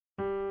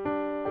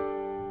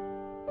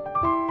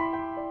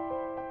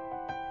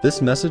This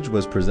message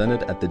was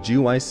presented at the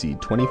GYC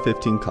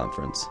 2015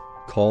 conference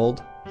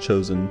called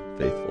Chosen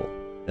Faithful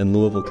in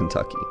Louisville,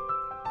 Kentucky.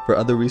 For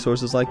other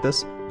resources like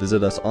this,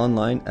 visit us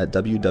online at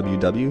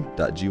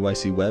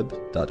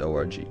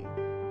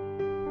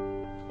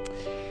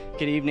www.gycweb.org.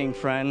 Good evening,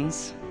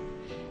 friends.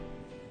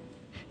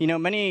 You know,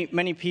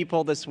 many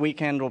people this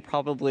weekend will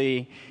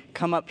probably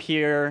come up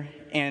here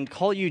and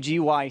call you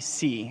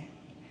GYC.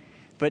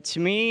 But to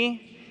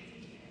me,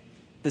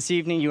 this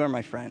evening, you are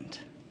my friend.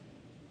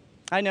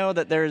 I know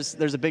that there's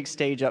a big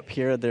stage up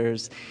here.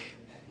 There's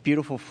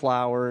beautiful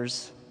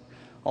flowers,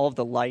 all of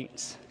the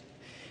lights.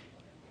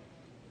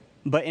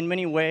 But in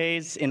many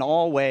ways, in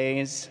all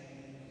ways,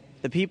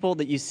 the people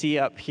that you see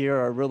up here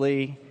are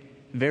really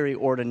very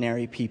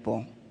ordinary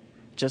people,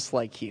 just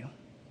like you.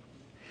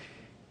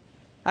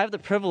 I have the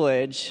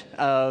privilege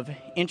of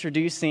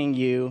introducing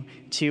you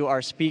to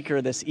our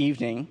speaker this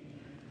evening.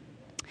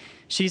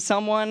 She's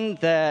someone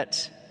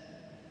that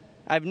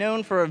I've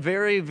known for a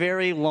very,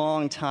 very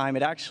long time.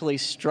 It actually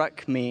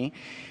struck me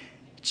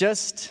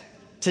just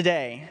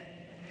today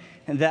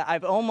that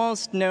I've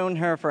almost known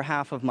her for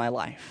half of my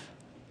life.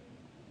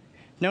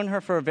 Known her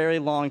for a very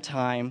long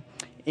time,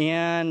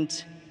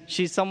 and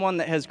she's someone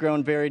that has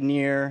grown very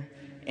near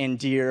and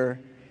dear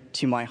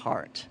to my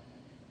heart.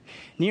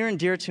 Near and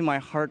dear to my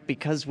heart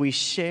because we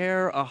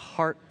share a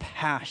heart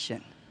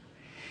passion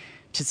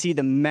to see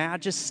the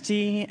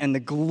majesty and the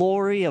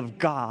glory of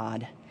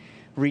God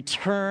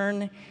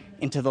return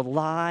into the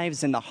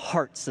lives and the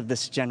hearts of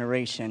this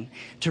generation,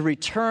 to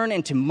return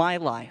into my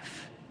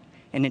life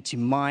and into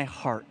my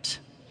heart.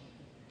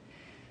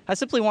 I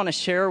simply want to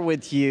share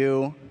with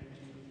you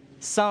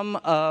some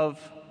of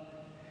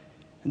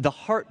the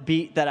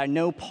heartbeat that I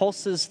know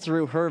pulses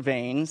through her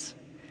veins.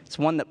 It's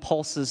one that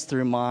pulses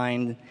through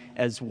mine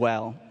as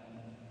well.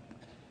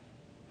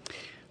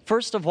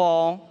 First of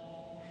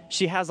all,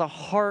 she has a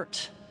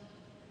heart,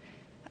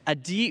 a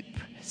deep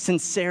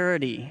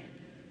sincerity,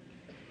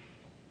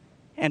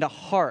 and a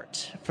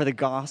heart for the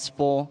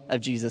gospel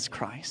of Jesus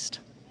Christ.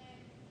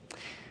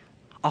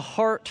 A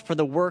heart for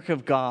the work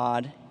of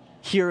God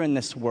here in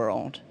this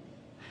world.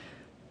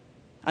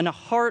 And a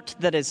heart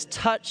that is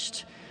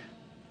touched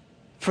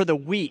for the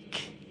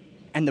weak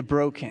and the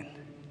broken,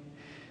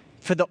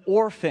 for the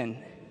orphan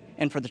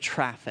and for the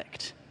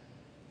trafficked.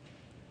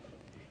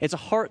 It's a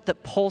heart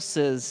that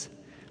pulses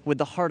with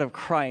the heart of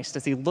Christ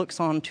as he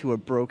looks onto a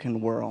broken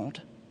world.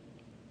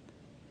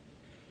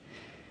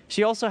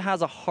 She also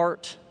has a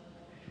heart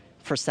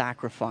for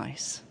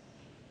sacrifice.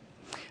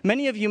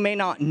 Many of you may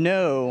not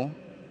know,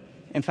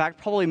 in fact,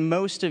 probably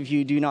most of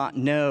you do not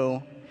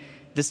know,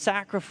 the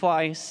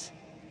sacrifice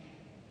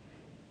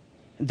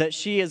that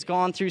she has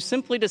gone through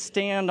simply to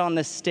stand on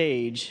this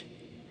stage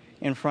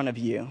in front of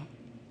you.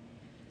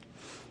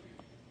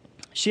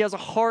 She has a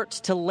heart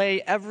to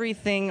lay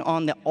everything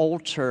on the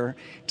altar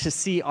to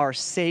see our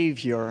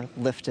Savior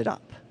lifted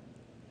up.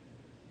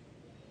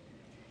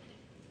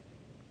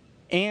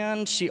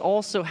 And she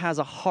also has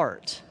a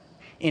heart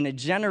in a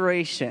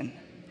generation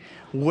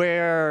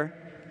where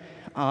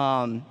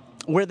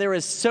there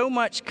is so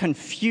much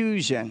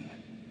confusion,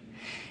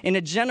 in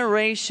a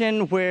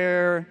generation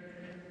where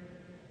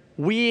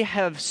we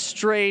have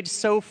strayed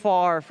so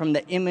far from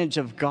the image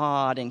of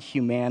God and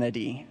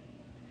humanity.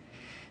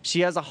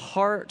 She has a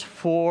heart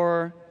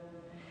for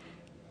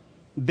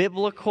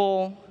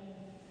biblical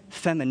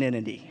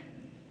femininity,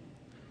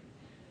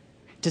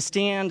 to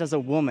stand as a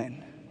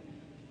woman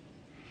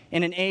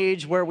in an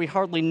age where we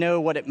hardly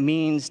know what it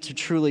means to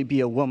truly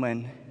be a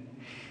woman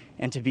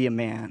and to be a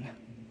man.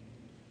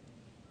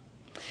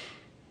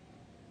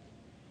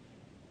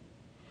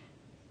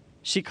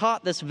 She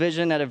caught this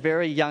vision at a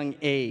very young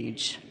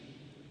age.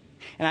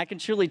 And I can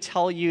truly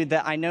tell you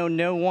that I know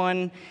no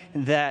one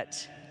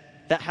that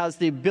has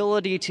the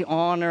ability to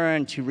honor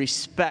and to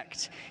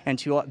respect and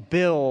to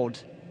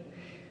upbuild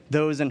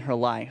those in her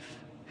life,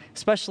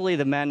 especially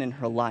the men in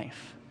her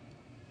life,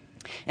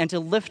 and to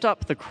lift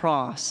up the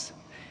cross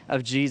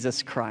of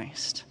Jesus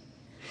Christ.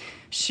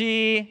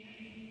 She,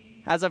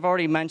 as I've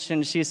already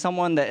mentioned, she's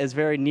someone that is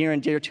very near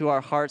and dear to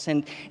our hearts,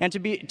 and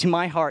to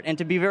my heart, and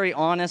to be very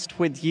honest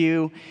with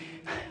you,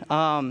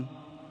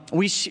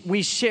 we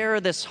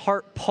share this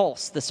heart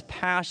pulse, this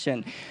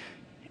passion.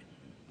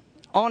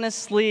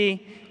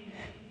 Honestly,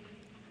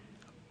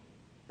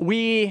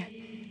 we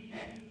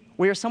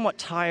are somewhat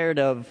tired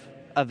of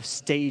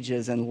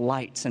stages and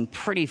lights and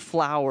pretty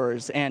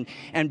flowers and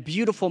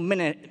beautiful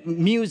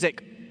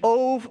music.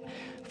 Oh,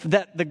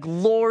 that the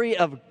glory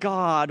of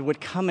God would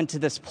come into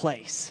this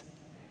place,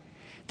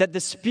 that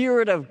the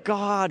Spirit of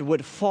God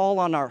would fall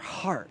on our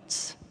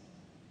hearts,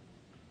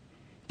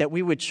 that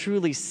we would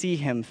truly see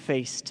him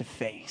face to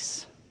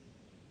face.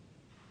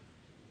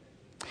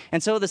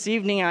 And so this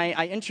evening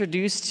I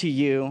introduce to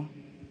you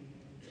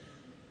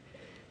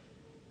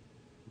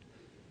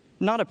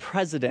not a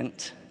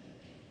president,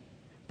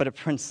 but a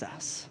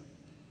princess.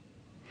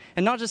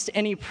 And not just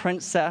any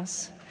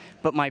princess,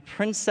 but my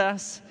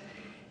princess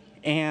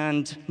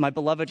and my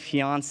beloved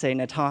fiancée,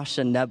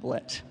 Natasha.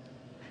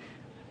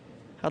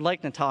 I'd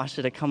like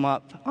Natasha to come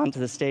up onto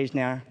the stage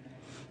now.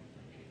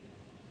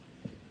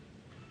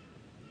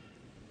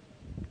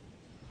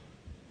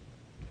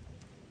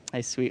 Hi,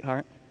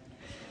 sweetheart.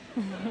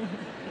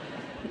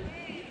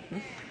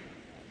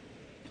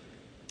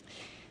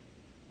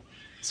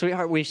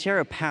 Sweetheart, we share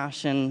a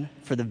passion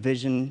for the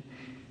vision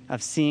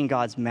of seeing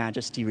God's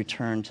majesty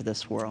return to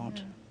this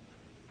world.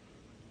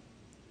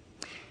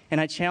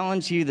 And I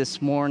challenge you this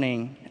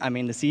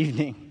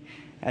evening,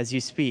 as you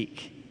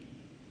speak,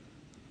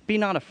 be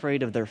not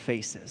afraid of their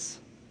faces.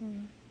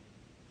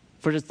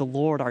 For it is the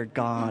Lord our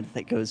God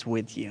that goes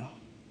with you.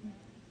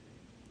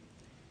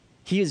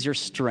 He is your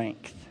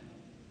strength.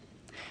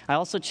 I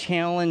also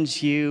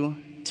challenge you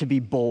to be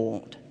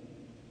bold.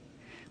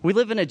 We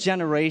live in a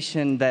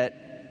generation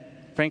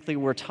that, frankly,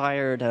 we're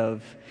tired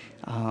of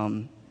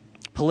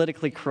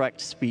politically correct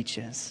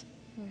speeches.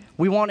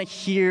 We want to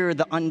hear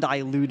the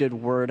undiluted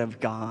word of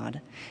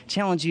God.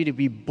 Challenge you to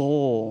be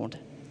bold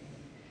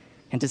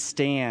and to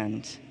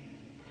stand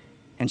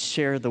and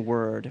share the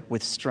word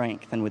with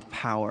strength and with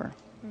power.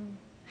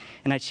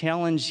 And I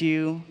challenge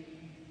you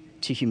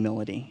to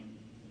humility,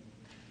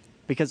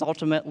 because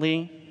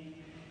ultimately,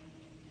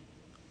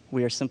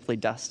 we are simply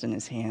dust in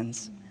his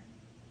hands.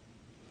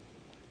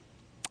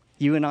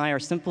 You and I are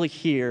simply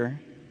here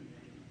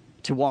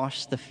to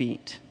wash the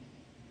feet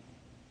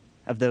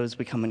of those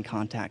we come in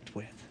contact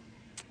with.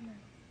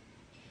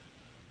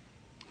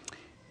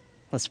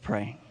 Let's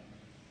pray.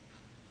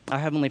 Our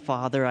Heavenly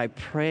Father, I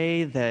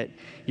pray that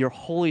your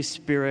Holy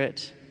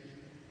Spirit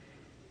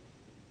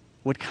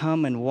would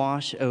come and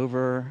wash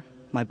over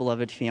my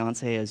beloved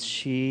fiancée as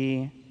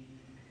she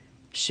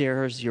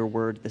shares your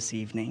word this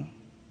evening.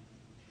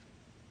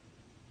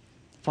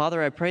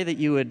 Father, I pray that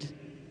you would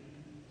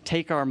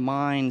take our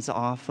minds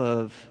off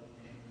of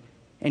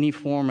any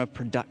form of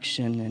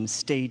production and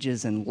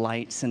stages and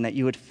lights, and that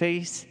we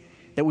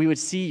would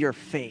see your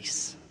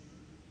face.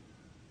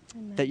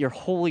 Amen. That your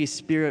Holy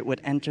Spirit would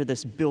enter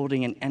this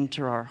building and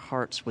enter our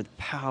hearts with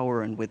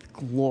power and with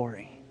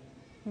glory.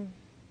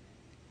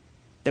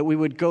 That we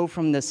would go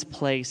from this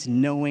place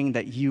knowing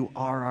that you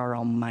are our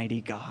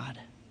Almighty God,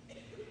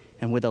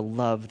 and with a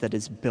love that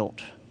is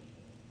built.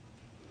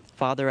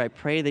 Father, I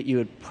pray that you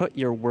would put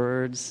your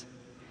words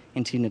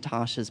into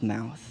Natasha's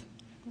mouth,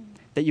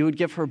 that you would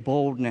give her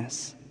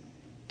boldness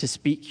to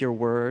speak your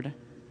word,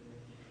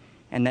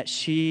 and that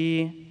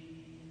she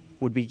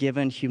would be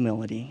given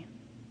humility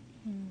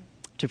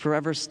to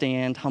forever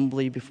stand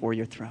humbly before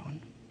your throne.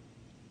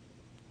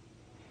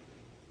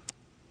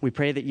 We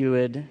pray that you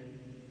would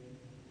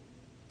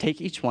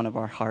take each one of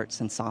our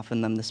hearts and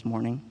soften them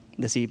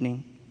this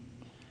evening.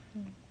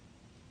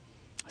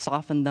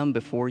 Soften them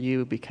before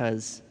you,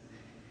 because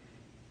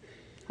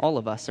all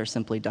of us are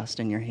simply dust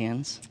in your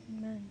hands.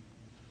 Amen.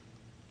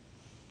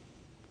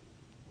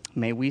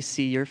 May we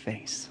see your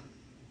face.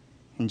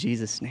 In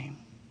Jesus' name,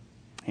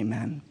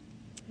 amen.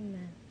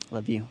 Amen.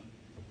 Love you.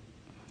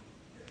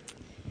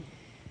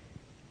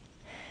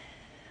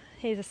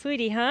 He's a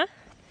sweetie, huh?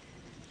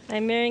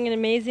 I'm marrying an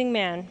amazing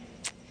man.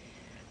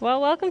 Well,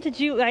 welcome to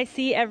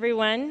GYC,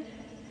 everyone.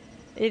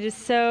 It is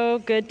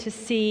so good to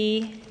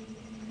see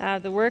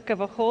the work of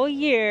a whole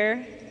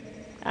year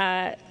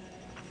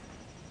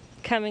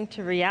coming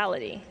to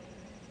reality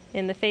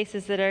in the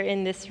faces that are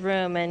in this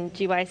room, and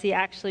GYC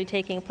actually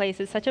taking place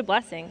is such a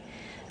blessing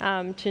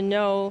to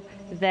know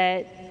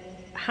that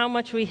how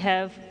much we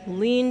have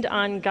leaned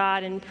on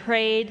God and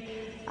prayed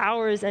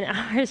hours and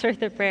hours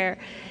worth of prayer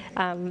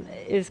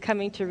is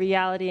coming to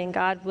reality, and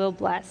God will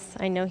bless.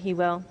 I know he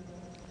will.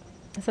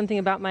 Something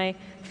about my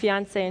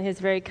fiancé and his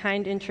very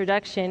kind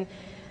introduction.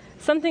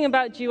 Something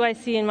about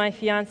GYC and my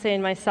fiancé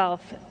and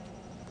myself.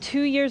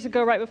 2 years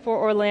ago, right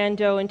before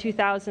Orlando in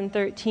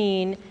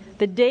 2013,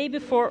 the day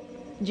before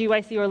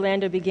GYC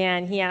Orlando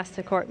began, he asked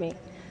to court me.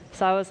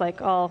 So I was like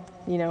all,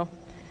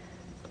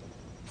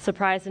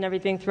 surprised and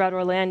everything throughout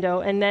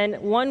Orlando. And then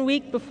 1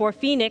 week before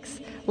Phoenix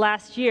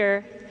last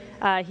year,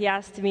 he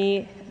asked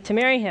me to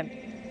marry him.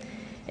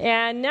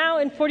 And now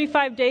in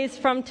 45 days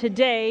from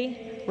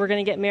today, we're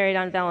going to get married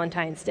on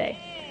Valentine's Day.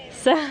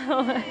 So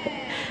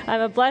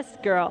I'm a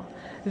blessed girl.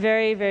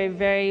 Very, very,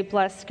 very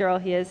blessed girl.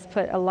 He has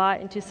put a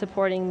lot into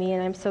supporting me,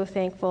 and I'm so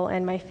thankful,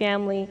 and my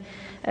family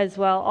as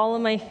well. All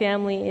of my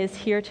family is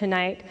here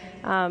tonight,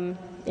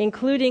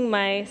 including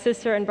my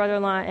sister and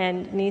brother-in-law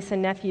and niece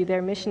and nephew.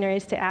 They're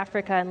missionaries to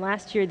Africa, and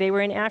last year they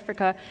were in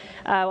Africa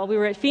while we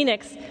were at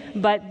Phoenix.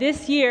 But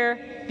this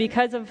year,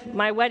 because of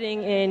my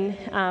wedding in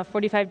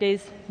 45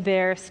 days,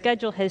 their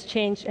schedule has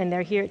changed, and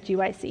they're here at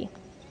GYC.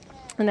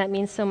 And that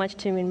means so much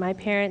to me and my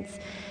parents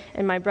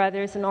and my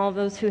brothers and all of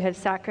those who have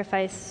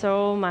sacrificed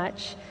so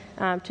much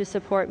to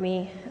support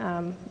me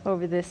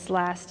over this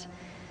last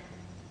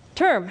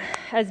term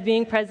as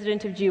being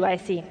president of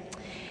GYC.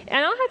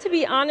 And I'll have to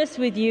be honest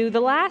with you, the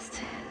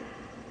last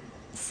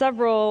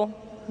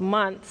several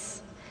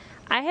months,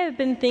 I have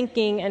been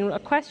thinking, and a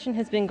question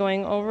has been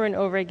going over and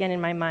over again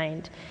in my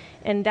mind,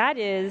 and that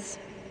is,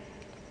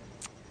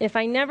 if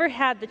I never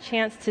had the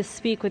chance to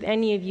speak with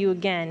any of you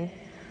again,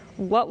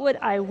 what would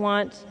I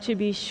want to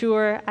be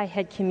sure I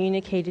had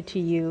communicated to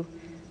you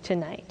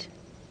tonight?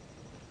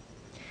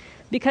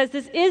 Because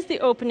this is the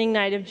opening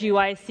night of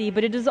GYC,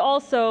 but it is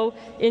also,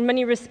 in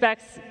many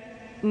respects,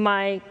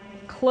 my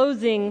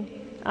closing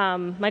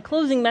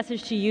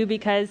message to you,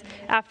 because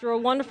after a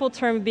wonderful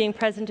term of being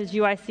president at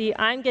GYC,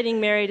 I'm getting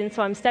married, and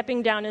so I'm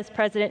stepping down as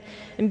president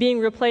and being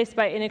replaced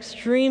by an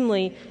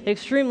extremely,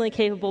 extremely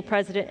capable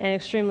president and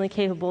extremely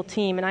capable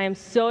team. And I am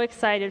so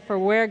excited for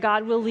where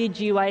God will lead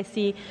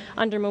GYC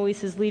under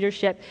Moise's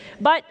leadership.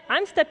 But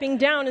I'm stepping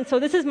down, and so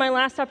this is my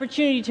last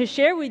opportunity to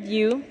share with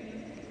you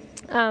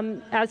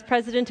as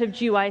president of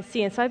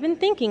GYC. And so I've been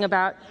thinking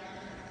about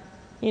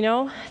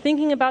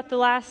the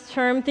last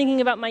term,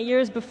 thinking about my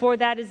years before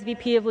that as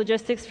VP of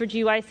Logistics for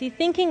GYC,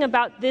 thinking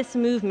about this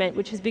movement,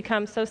 which has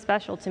become so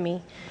special to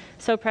me,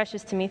 so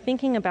precious to me,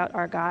 thinking about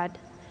our God.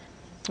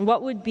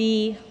 What would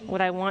be what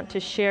I want to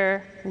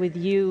share with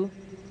you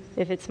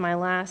if it's my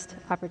last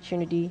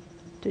opportunity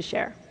to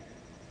share?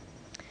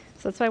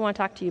 So that's what I want to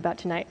talk to you about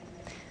tonight.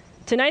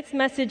 Tonight's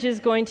message is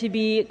going to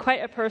be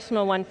quite a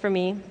personal one for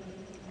me,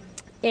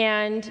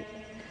 and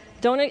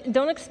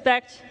don't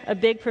expect a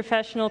big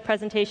professional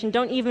presentation.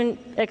 Don't even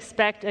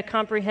expect a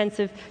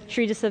comprehensive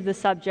treatise of the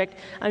subject.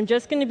 I'm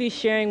just going to be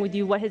sharing with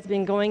you what has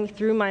been going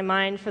through my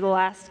mind for the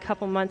last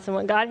couple months and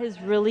what God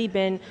has really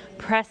been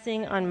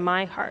pressing on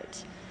my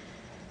heart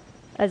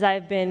as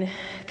I've been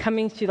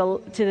coming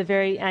to the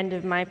very end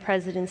of my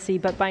presidency,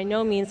 but by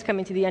no means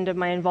coming to the end of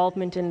my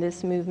involvement in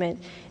this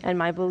movement and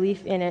my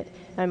belief in it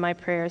and my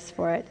prayers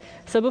for it.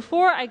 So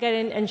before I get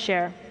in and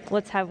share,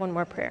 let's have one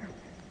more prayer.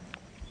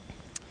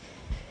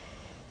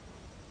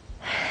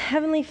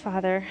 Heavenly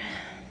Father,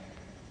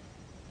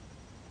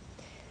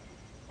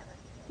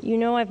 you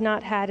know I've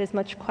not had as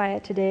much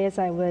quiet today as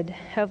I would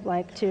have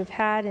liked to have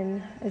had,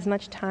 and as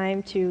much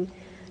time to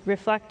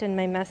reflect on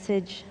my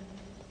message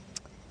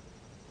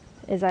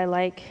as I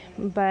like.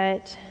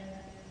 But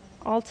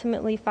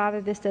ultimately,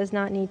 Father, this does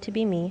not need to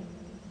be me.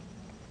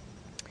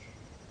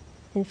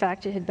 In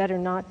fact, it had better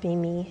not be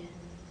me.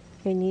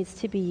 It needs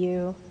to be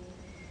you.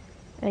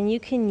 And you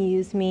can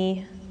use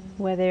me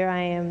whether I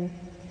am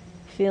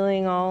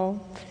feeling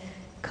all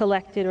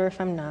collected or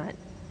if I'm not.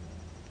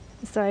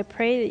 So I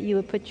pray that you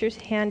would put your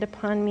hand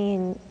upon me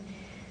and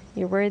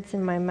your words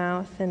in my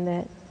mouth, and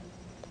that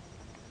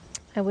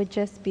I would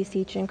just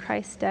beseech in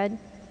Christ's stead,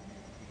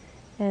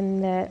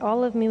 and that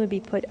all of me would be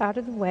put out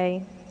of the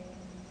way,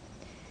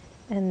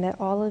 and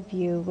that all of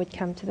you would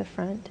come to the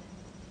front.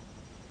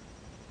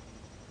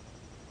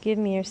 Give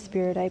me your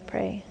Spirit, I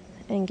pray,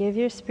 and give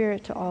your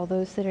Spirit to all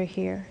those that are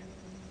here.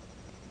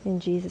 In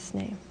Jesus'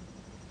 name,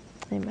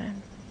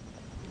 amen.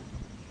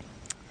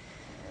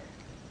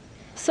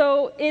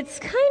 So it's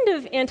kind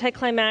of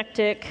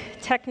anticlimactic,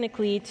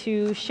 technically,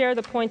 to share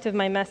the point of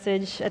my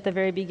message at the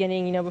very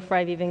beginning, before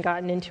I've even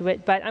gotten into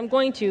it. But I'm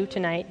going to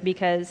tonight,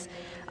 because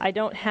I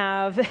don't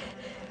have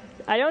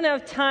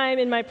time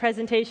in my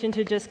presentation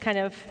to just kind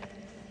of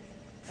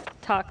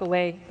talk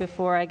away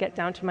before I get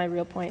down to my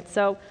real point.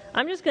 So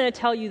I'm just going to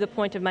tell you the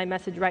point of my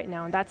message right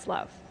now, and that's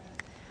love.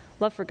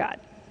 Love for God.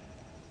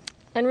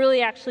 And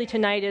really, actually,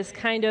 tonight is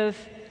kind of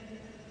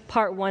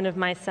part one of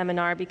my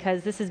seminar,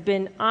 because this has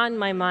been on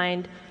my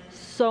mind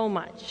so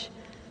much.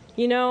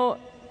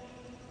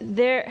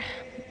 There,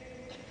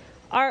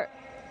 our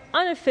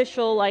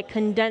unofficial,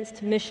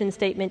 condensed mission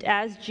statement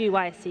as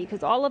GYC,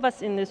 because all of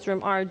us in this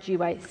room are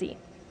GYC,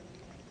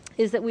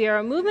 is that we are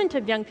a movement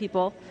of young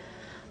people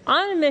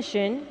on a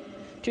mission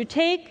to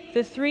take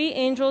the three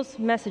angels'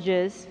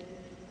 messages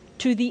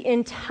to the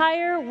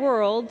entire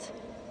world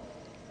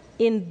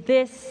in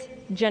this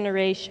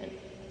generation.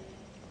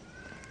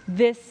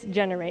 This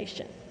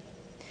generation.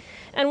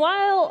 And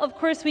while, of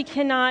course, we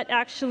cannot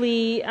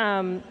actually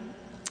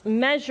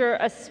measure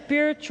a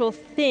spiritual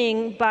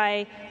thing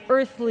by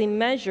earthly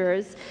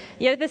measures,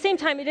 yet at the same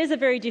time, it is a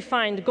very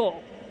defined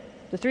goal.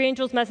 The three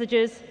angels'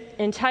 messages,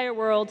 entire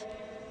world,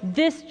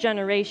 this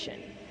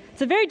generation.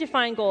 It's a very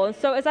defined goal. And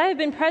so as I have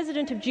been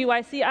president of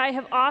GYC, I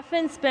have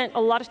often spent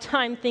a lot of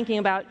time thinking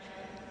about,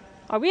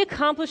 are we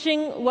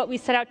accomplishing what we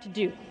set out to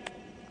do?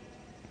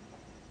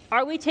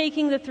 Are we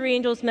taking the three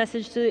angels'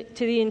 message to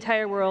the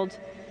entire world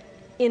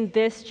in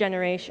this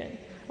generation?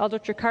 Elder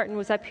Carton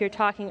was up here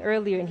talking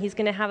earlier, and he's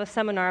going to have a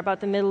seminar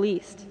about the Middle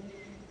East.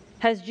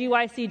 Has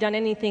GYC done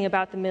anything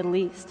about the Middle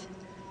East?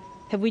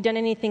 Have we done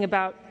anything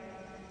about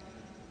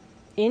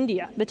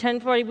India, the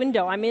 1040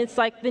 window? I mean, it's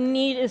like the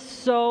need is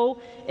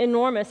so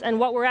enormous. And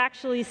what we're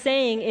actually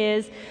saying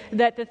is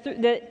that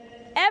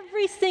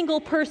every single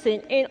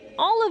person in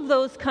all of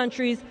those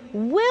countries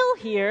will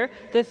hear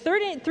the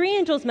three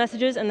angels'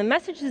 messages and the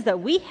messages that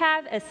we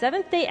have as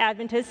Seventh-day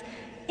Adventists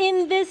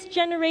in this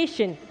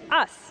generation,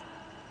 us.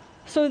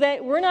 So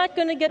that we're not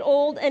going to get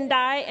old and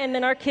die and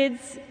then our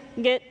kids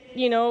get,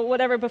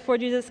 whatever before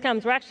Jesus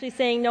comes. We're actually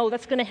saying, no,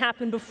 that's going to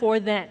happen before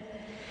then.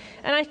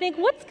 And I think,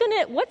 what's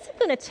it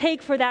going to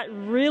take for that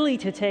really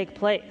to take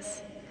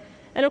place?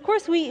 And of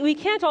course, we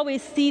can't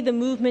always see the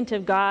movement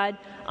of God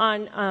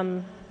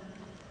on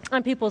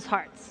people's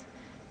hearts.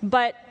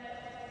 But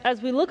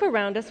as we look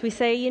around us, we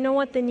say, you know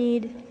what, the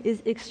need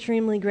is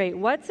extremely great.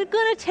 What's it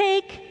going to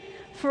take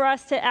for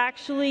us to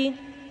actually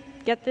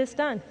get this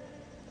done?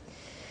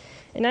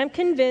 And I'm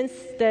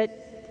convinced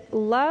that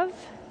love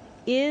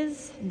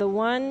is the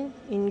one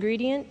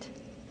ingredient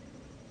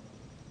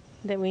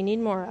that we need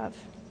more of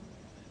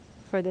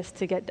for this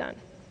to get done.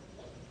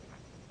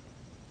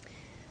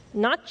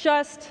 Not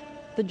just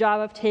the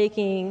job of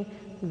taking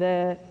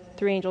the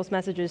three angels'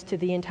 messages to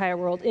the entire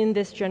world in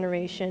this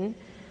generation,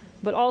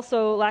 but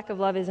also lack of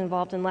love is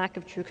involved in lack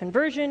of true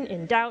conversion,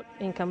 in doubt,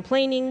 in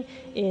complaining,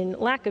 in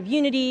lack of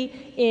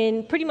unity,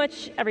 in pretty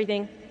much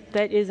everything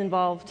that is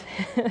involved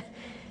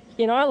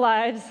in our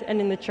lives and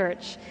in the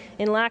church,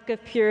 in lack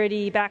of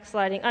purity,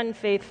 backsliding,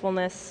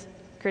 unfaithfulness,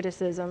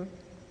 criticism.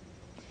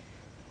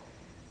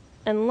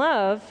 And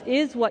love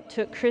is what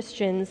took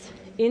Christians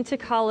into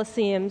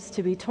Colosseums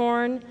to be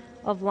torn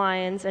of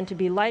lions and to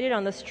be lighted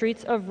on the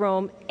streets of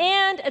Rome,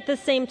 and at the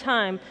same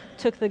time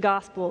took the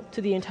gospel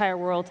to the entire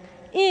world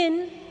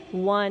in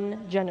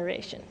one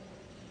generation.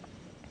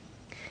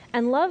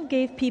 And love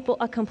gave people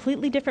a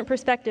completely different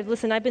perspective.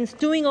 Listen, I've been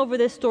stewing over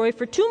this story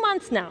for 2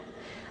 months now.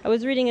 I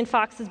was reading in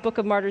Fox's Book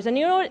of Martyrs, and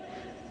you know what?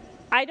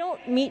 I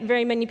don't meet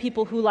very many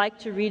people who like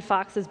to read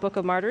Fox's Book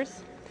of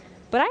Martyrs,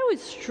 but I would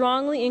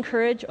strongly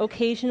encourage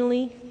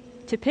occasionally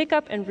to pick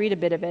up and read a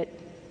bit of it,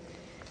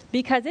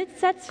 because it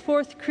sets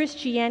forth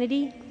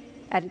Christianity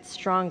at its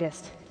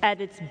strongest, at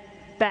its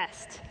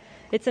best.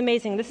 It's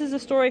amazing. This is a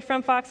story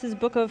from Fox's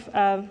Book of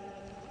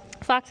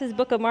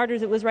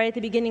Martyrs. It was right at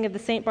the beginning of the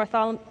St.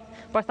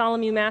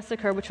 Bartholomew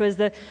Massacre, which was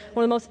one of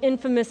the most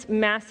infamous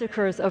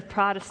massacres of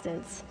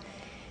Protestants.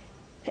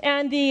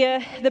 And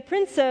the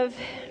Prince of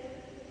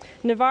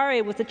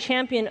Navarre was a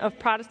champion of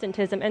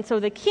Protestantism, and so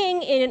the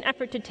king, in an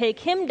effort to take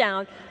him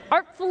down,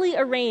 artfully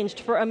arranged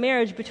for a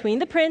marriage between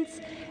the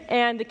prince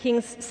and the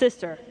king's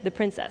sister, the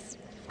princess.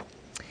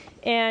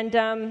 And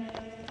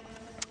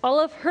all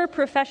of her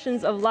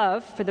professions of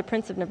love for the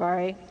Prince of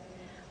Navarre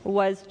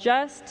was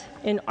just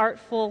an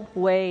artful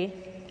way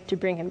to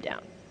bring him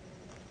down.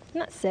 Isn't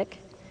that sick?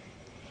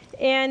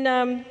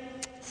 And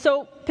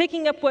so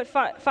picking up what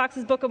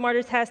Fox's Book of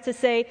Martyrs has to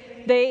say,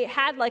 they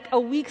had like a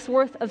week's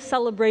worth of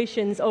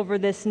celebrations over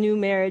this new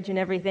marriage and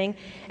everything.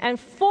 And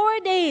 4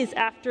 days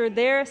after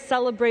their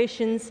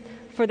celebrations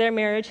for their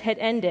marriage had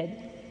ended,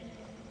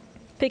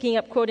 picking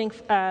up quoting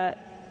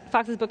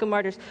Fox's Book of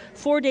Martyrs,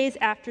 4 days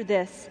after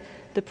this,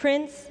 the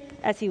prince,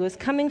 as he was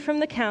coming from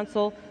the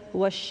council,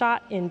 was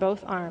shot in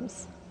both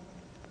arms.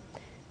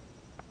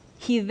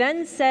 He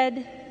then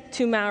said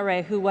to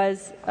Maury, who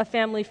was a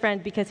family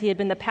friend because he had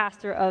been the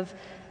pastor of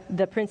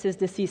the prince's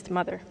deceased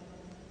mother.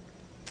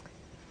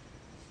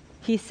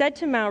 He said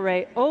to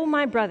Maury, "Oh,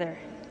 my brother,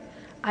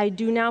 I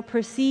do now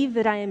perceive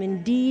that I am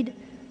indeed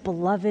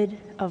beloved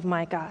of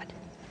my God,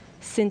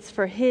 since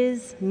for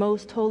his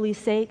most holy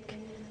sake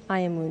I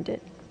am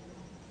wounded."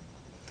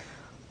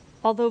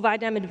 Although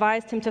Vidam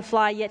advised him to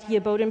fly, yet he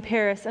abode in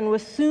Paris and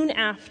was soon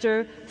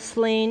after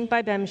slain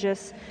by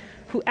Bemges,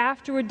 who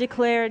afterward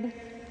declared,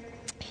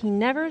 "He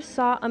never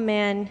saw a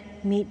man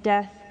meet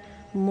death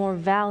more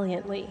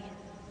valiantly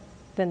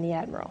than the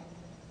admiral."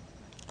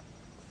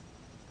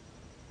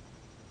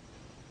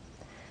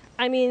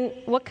 I mean,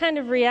 what kind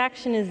of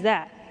reaction is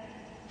that?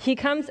 He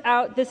comes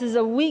out, this is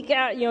a week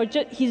out,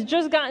 he's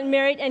just gotten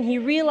married, and he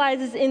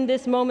realizes in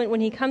this moment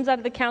when he comes out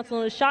of the council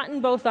and is shot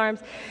in both arms,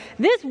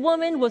 this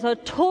woman was a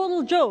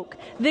total joke.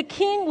 The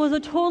king was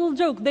a total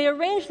joke. They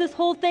arranged this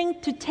whole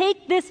thing to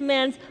take this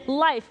man's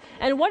life.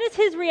 And what is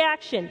his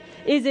reaction?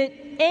 Is it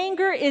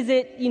anger? Is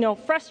it,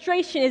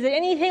 frustration? Is it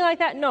anything like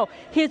that? No.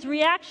 His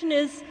reaction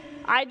is,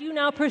 "I do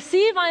now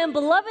perceive I am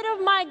beloved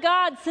of my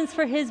God, since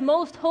for his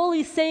most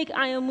holy sake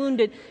I am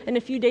wounded." And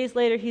a few days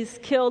later, he's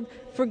killed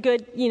for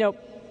good.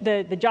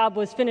 The job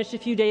was finished a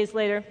few days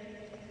later.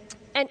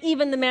 And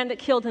even the man that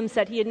killed him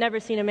said he had never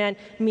seen a man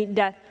meet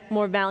death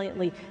more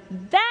valiantly.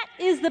 That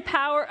is the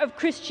power of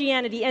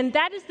Christianity, and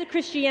that is the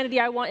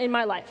Christianity I want in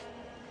my life.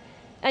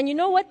 And you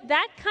know what?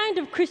 That kind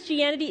of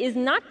Christianity is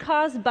not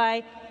caused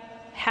by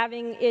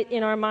having it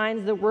in our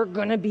minds that we're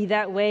going to be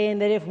that way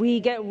and that if we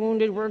get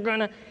wounded, we're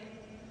going to...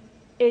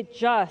 It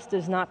just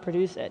does not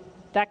produce it,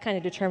 that kind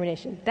of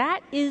determination.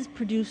 That is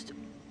produced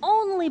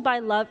only by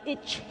love.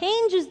 It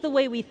changes the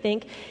way we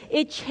think.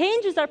 It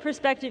changes our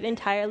perspective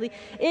entirely.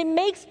 It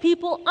makes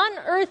people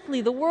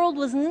unearthly. The world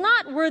was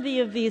not worthy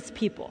of these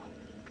people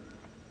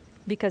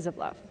because of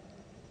love.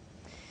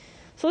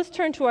 So let's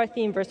turn to our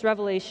theme verse,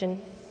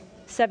 Revelation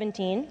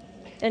 17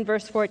 and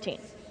verse 14.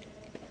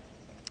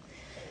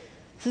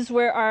 This is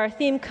where our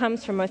theme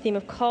comes from, our theme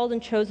of called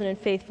and chosen and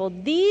faithful.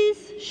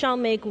 "These shall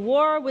make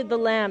war with the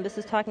Lamb." This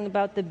is talking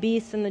about the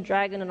beast and the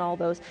dragon and all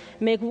those.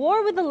 "Make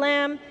war with the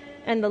Lamb,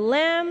 and the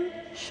Lamb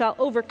shall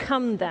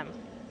overcome them."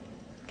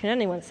 Can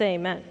anyone say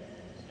amen?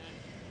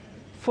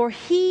 "For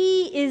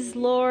he is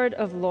Lord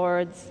of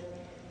lords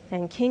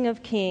and King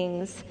of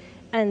kings,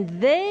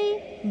 and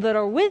they that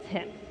are with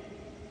him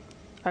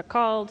are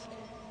called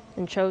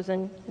and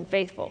chosen and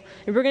faithful."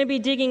 And we're going to be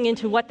digging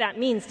into what that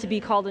means to be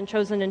called and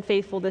chosen and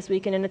faithful this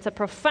weekend, and it's a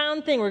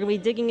profound thing. We're going to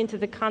be digging into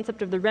the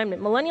concept of the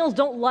remnant. Millennials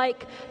don't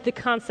like the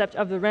concept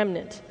of the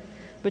remnant,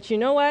 but you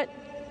know what?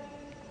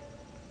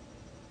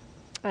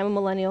 I'm a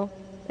millennial,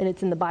 and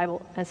it's in the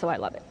Bible, and so I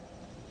love it.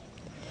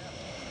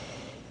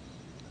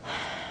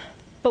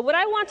 But what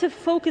I want to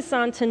focus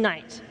on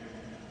tonight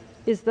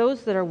is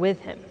those that are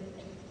with him.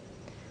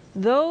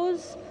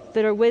 Those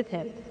that are with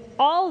him.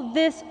 All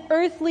this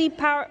earthly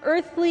power,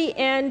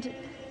 and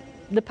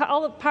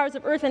all the powers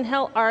of earth and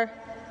hell are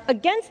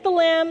against the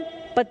Lamb,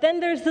 but then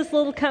there's this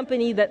little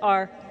company that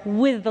are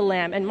with the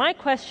Lamb. And my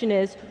question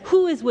is,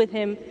 who is with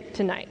him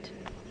tonight?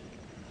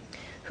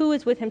 Who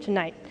is with him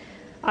tonight?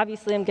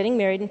 Obviously, I'm getting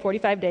married in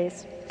 45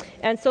 days.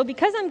 And so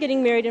because I'm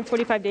getting married in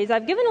 45 days,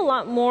 I've given a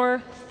lot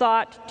more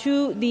thought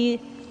to the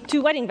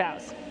two wedding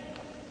vows.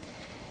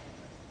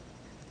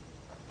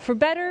 For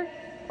better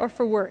or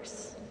for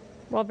worse.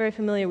 We're all very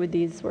familiar with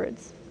these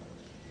words.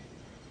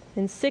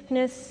 In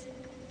sickness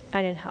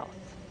and in health.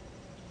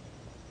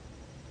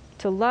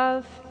 To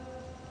love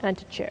and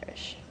to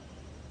cherish.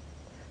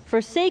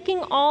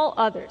 Forsaking all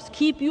others,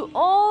 keep you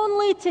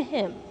only to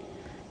him,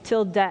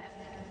 till death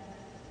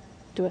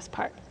do us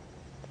part.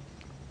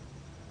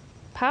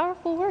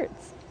 Powerful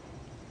words.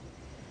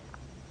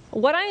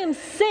 What I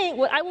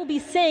will be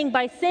saying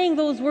by saying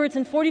those words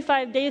in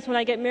 45 days when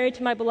I get married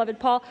to my beloved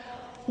Paul,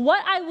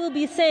 what I will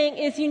be saying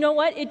is, you know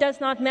what? It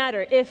does not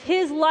matter. If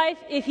his life,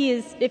 if he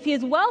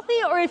is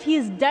wealthy or if he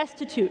is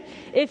destitute,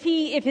 if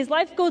his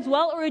life goes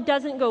well or it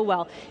doesn't go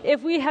well,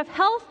 if we have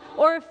health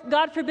or if,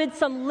 God forbid,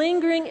 some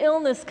lingering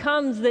illness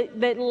comes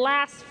that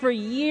lasts for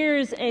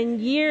years and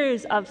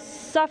years of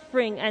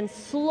suffering and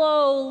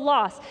slow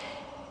loss.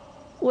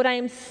 What I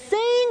am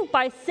saying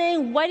by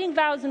saying wedding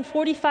vows in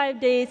 45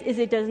 days is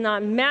it does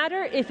not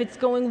matter if it's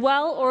going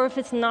well or if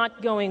it's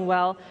not going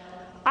well.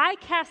 I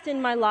cast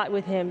in my lot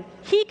with him.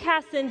 He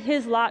casts in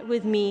his lot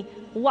with me.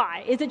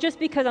 Why? Is it just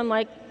because I'm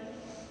like,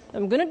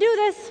 I'm going to do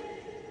this.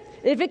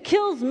 If it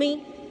kills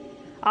me,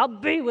 I'll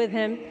be with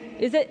him.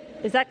 Is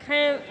that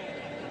kind of...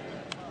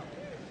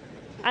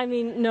 I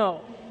mean,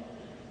 no.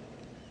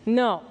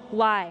 No.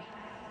 Why?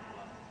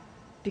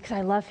 Because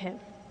I love him.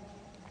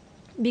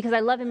 Because I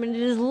love him, and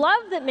it is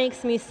love that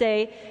makes me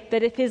say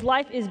that if his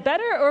life is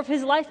better or if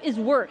his life is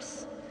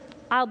worse,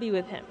 I'll be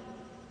with him.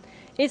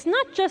 It's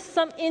not just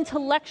some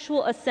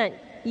intellectual assent.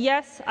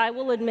 Yes, I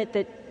will admit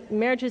that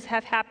marriages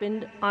have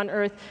happened on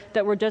earth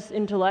that were just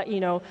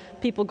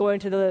people going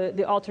to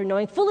the altar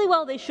knowing fully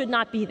well they should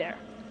not be there.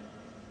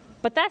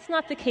 But that's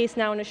not the case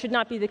now, and it should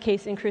not be the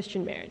case in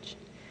Christian marriage.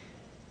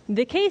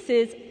 The case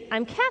is,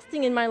 I'm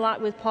casting in my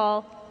lot with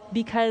Paul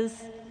because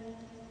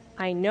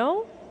I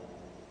know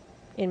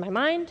in my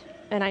mind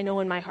and I know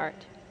in my heart.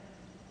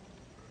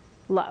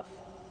 Love.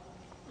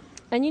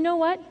 And you know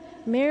what?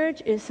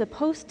 Marriage is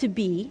supposed to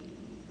be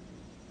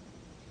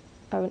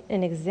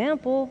an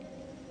example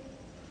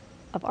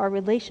of our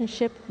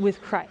relationship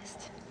with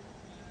Christ.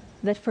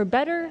 That for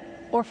better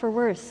or for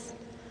worse,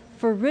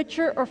 for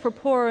richer or for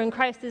poorer, and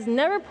Christ is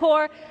never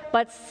poor,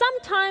 but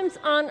sometimes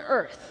on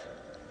earth,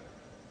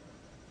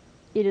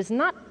 it is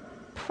not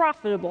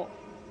profitable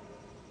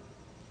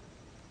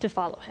to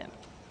follow him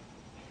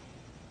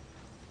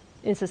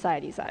in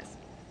society's eyes.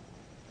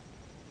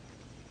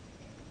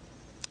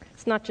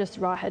 It's not just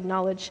raw head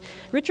knowledge.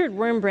 Richard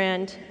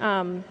Wurmbrand,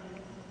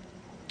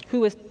 who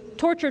was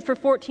tortured for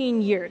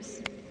 14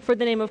 years for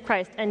the name of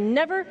Christ and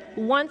never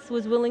once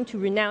was willing to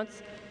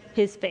renounce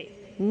his faith.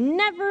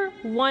 Never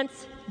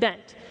once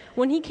bent.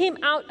 When he came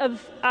out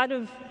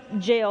of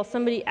jail,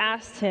 somebody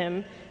asked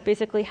him,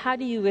 basically, how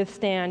do you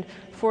withstand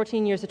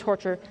 14 years of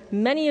torture?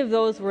 Many of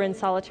those were in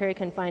solitary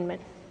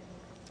confinement.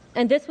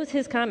 And this was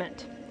his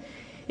comment.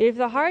 If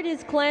the heart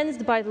is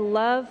cleansed by the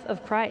love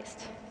of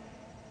Christ,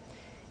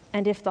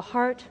 and if the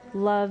heart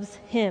loves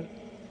him,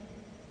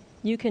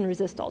 you can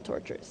resist all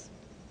tortures.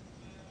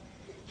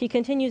 He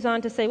continues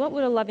on to say, what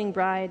would a loving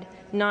bride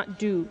not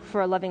do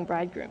for a loving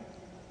bridegroom?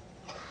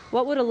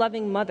 What would a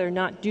loving mother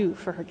not do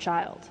for her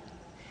child?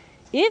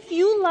 If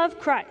you love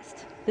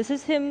Christ, this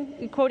is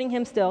him quoting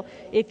him still,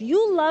 if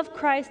you love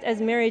Christ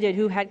as Mary did,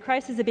 who had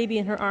Christ as a baby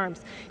in her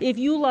arms, if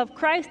you love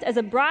Christ as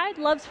a bride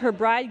loves her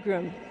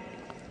bridegroom,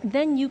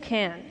 then you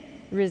can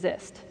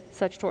resist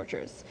such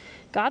tortures.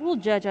 God will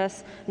judge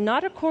us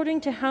not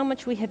according to how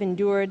much we have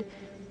endured,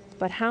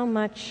 but how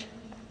much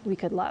we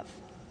could love.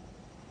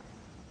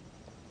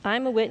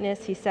 I'm a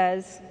witness, he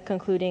says,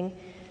 concluding,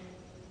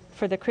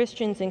 for the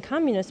Christians in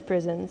communist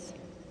prisons,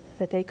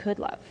 that they could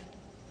love.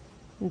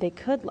 They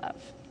could love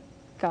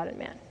God and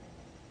man.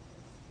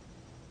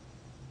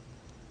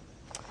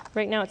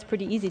 Right now, it's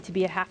pretty easy to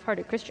be a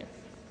half-hearted Christian.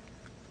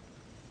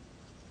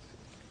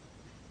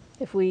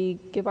 If we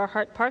give our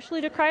heart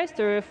partially to Christ,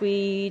 or if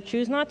we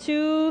choose not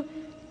to,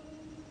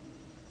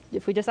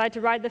 if we decide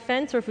to ride the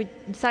fence, or if we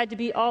decide to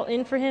be all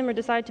in for him, or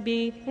decide to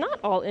be not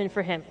all in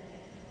for him,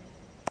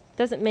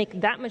 doesn't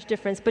make that much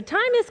difference. But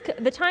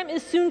the time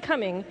is soon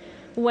coming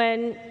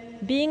when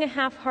being a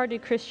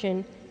half-hearted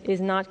Christian is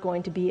not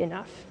going to be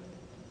enough.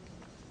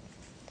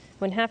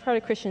 When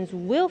half-hearted Christians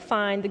will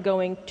find the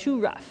going too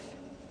rough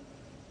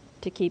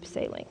to keep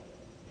sailing.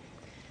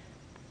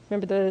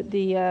 Remember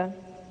the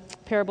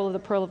parable of the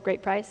pearl of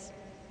great price?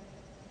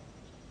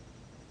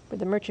 Where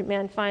the merchant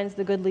man finds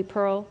the goodly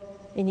pearl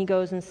and he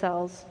goes and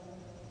sells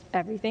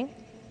everything.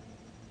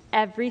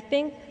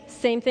 Everything.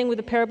 Same thing with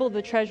the parable of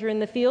the treasure in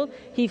the field.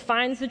 He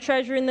finds the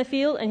treasure in the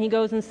field and he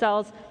goes and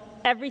sells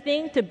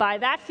everything to buy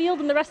that field,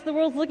 and the rest of the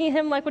world's looking at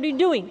him like, what are you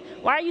doing?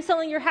 Why are you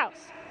selling your house?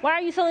 Why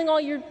are you selling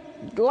all your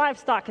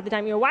livestock at the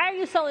time? Why are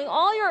you selling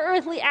all your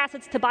earthly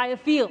assets to buy a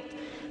field?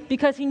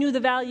 Because he knew the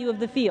value of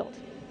the field.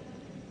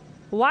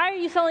 Why are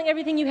you selling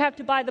everything you have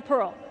to buy the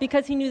pearl?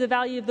 Because he knew the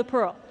value of the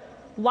pearl.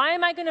 Why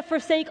am I going to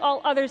forsake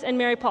all others and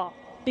marry Paul?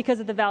 Because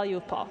of the value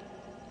of Paul.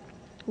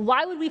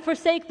 Why would we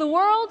forsake the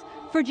world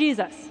for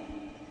Jesus?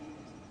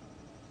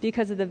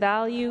 Because of the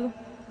value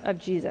of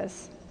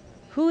Jesus.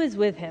 Who is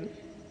with him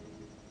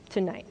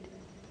tonight?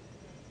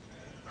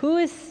 Who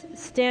is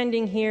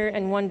standing here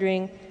and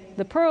wondering,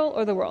 the pearl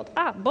or the world?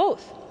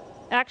 Both.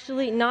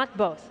 Actually, not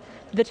both.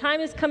 The time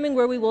is coming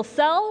where we will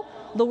sell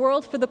the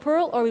world for the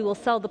pearl, or we will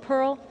sell the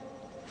pearl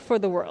for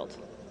the world.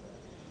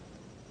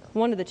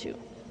 One of the two.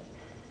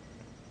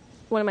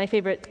 One of my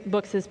favorite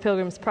books is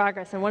Pilgrim's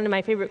Progress, and one of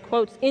my favorite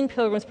quotes in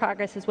Pilgrim's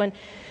Progress is when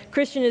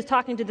Christian is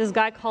talking to this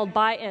guy called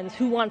By-Ends,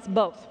 who wants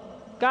both,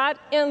 God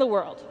and the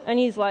world. And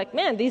he's like,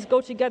 man, these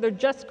go together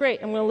just great.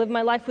 I'm going to live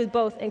my life with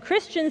both. And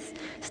Christian's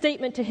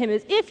statement to him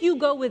is, if you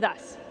go with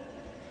us,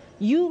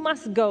 you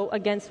must go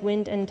against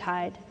wind and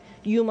tide.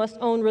 You must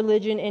own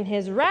religion in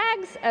his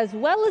rags as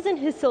well as in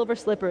his silver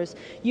slippers.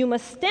 You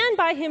must stand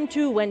by him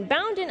too when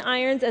bound in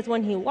irons as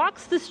when he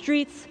walks the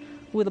streets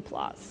with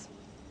applause.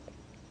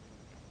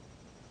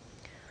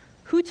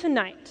 Who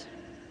tonight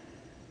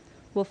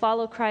will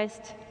follow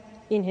Christ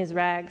in his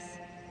rags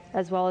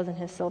as well as in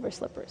his silver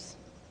slippers?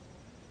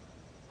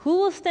 Who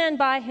will stand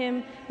by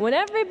him when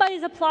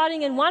everybody's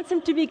applauding and wants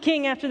him to be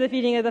king after the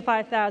feeding of the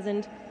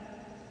 5,000?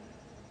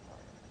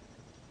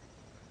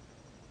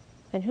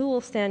 And who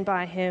will stand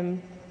by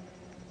him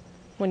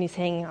when he's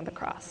hanging on the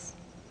cross?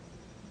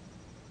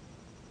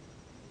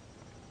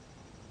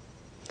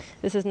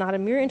 This is not a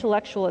mere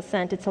intellectual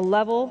assent. It's a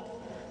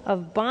level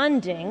of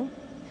bonding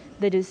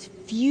that is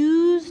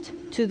fused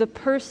to the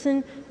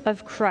person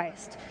of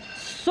Christ.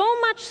 So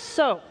much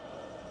so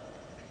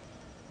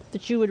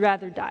that you would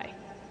rather die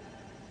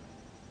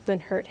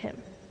than hurt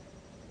him.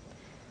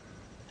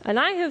 And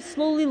I have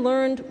slowly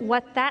learned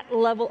what that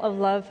level of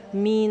love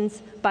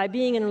means by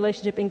being in a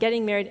relationship and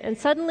getting married. And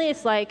suddenly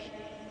it's like,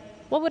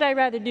 what would I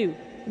rather do?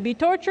 Be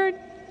tortured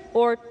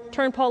or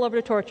turn Paul over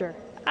to torture?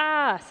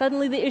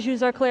 Suddenly the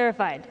issues are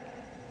clarified.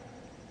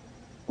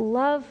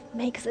 Love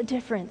makes a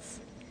difference.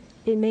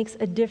 It makes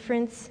a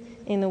difference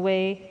in the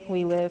way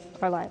we live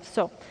our lives.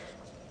 So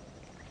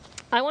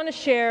I want to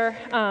share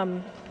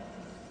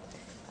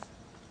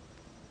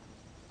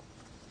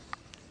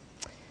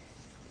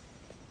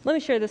let me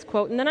share this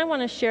quote, and then I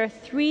want to share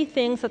 3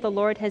 things that the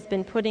Lord has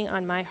been putting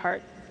on my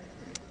heart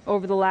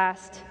over the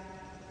last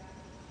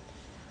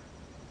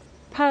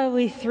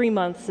probably 3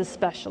 months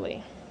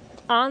especially,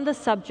 on the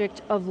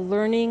subject of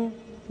learning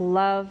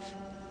love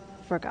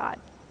for God.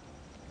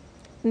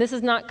 And this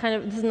is not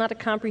a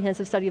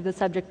comprehensive study of the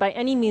subject by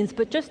any means,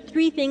 but just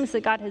 3 things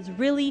that God has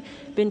really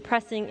been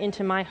pressing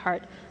into my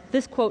heart.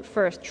 This quote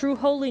first, true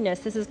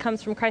holiness,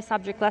 comes from Christ's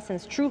Object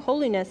Lessons. True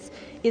holiness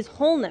is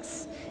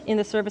wholeness in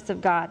the service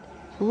of God.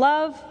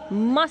 Love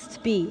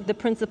must be the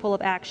principle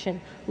of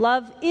action.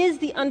 Love is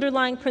the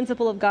underlying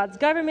principle of God's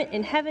government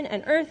in heaven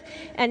and earth,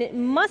 and it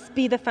must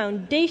be the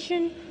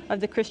foundation of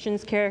the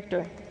Christian's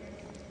character.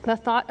 The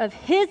thought of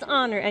his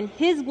honor and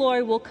his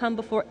glory will come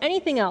before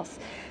anything else.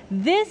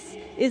 This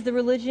is the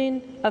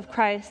religion of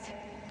Christ.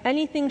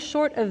 Anything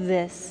short of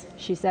this,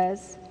 she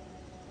says,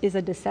 is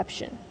a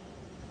deception.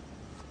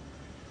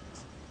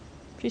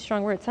 Pretty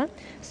strong words, huh?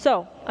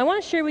 So, I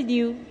want to share with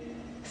you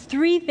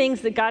 3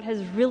 things that God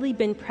has really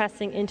been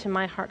pressing into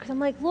my heart. Because I'm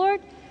like, Lord,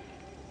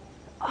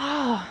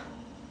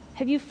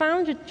 have you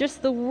found that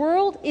just the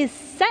world is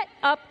set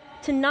up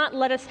to not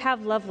let us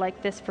have love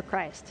like this for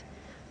Christ?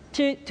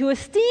 To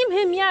esteem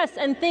him, yes,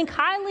 and think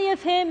highly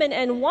of him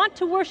and want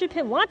to worship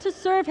him, want to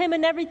serve him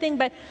and everything,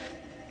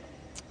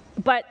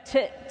 but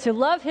to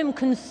love him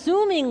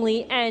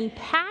consumingly and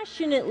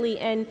passionately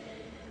and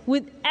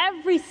with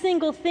every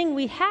single thing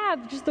we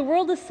have, just the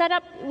world is set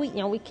up,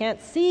 we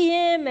can't see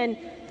him, and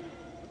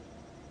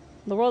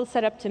the world is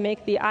set up to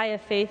make the eye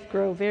of faith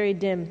grow very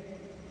dim.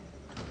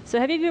 So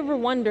have you ever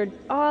wondered,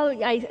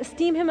 I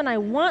esteem him and I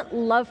want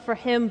love for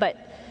him, but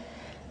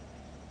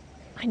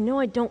I know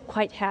I don't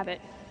quite have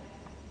it.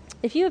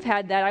 If you have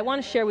had that, I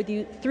want to share with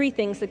you 3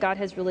 things that God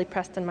has really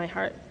pressed in my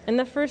heart. And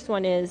the first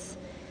one is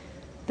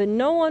that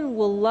no one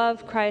will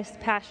love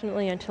Christ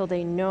passionately until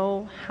they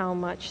know how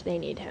much they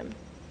need him.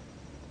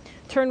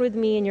 Turn with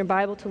me in your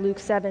Bible to Luke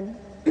 7.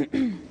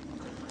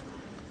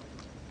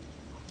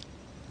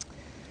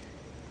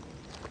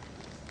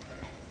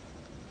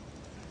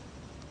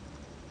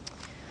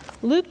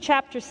 Luke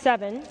chapter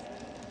 7,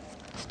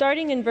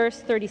 starting in verse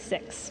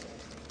 36.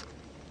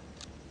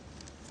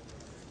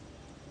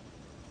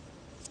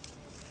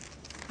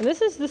 And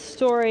this is the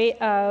story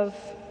of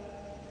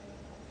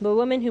the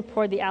woman who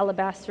poured the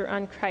alabaster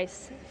on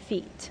Christ's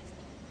feet.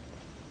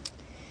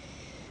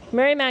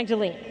 Mary—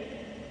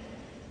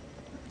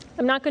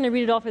 I'm not going to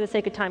read it all for the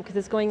sake of time because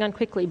it's going on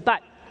quickly,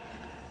 but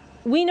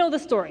we know the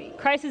story.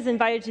 Christ is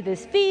invited to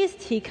this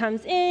feast. He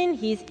comes in,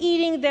 he's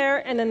eating there,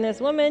 and then this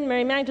woman,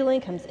 Mary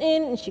Magdalene, comes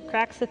in, and she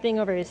cracks the thing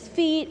over his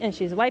feet, and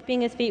she's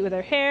wiping his feet with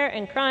her hair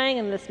and crying,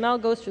 and the smell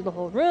goes through the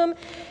whole room,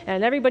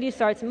 and everybody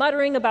starts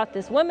muttering about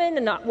this woman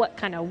and not what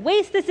kind of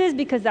waste this is,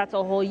 because that's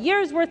a whole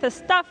year's worth of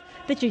stuff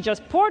that she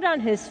just poured on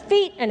his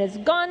feet, and it's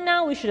gone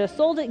now. We should have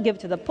sold it, give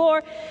it to the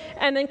poor.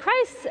 And then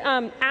Christ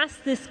asks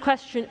this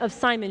question of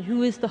Simon,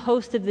 who is the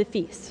host of the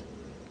feast.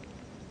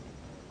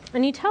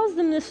 And he tells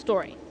them this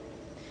story.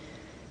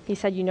 He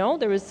said,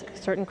 there was a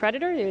certain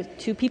creditor. There was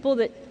two people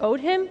that owed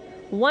him.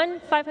 One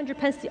 500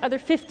 pence, the other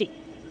 50.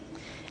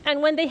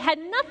 And when they had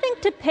nothing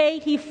to pay,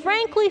 he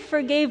frankly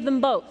forgave them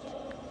both.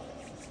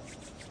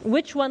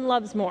 Which one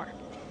loves more?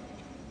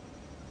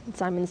 And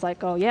Simon's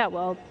like, oh yeah,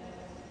 well,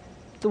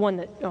 the one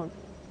that owed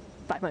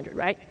 500,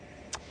 right?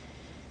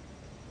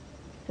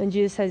 And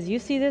Jesus says, you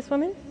see this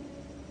woman?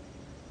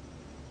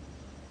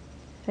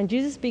 And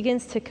Jesus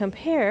begins to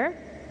compare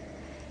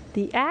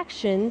the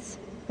actions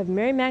of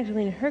Mary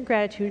Magdalene and her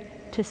gratitude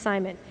to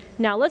Simon.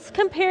 Now let's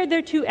compare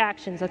their two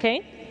actions,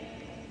 okay?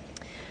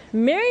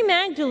 Mary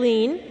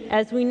Magdalene,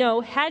 as we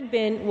know, had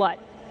been what?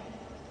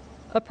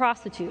 A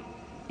prostitute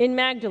in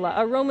Magdala,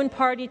 a Roman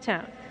party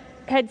town.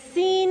 Had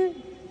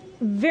seen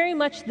very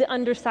much the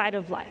underside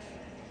of life.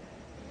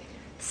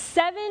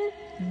 7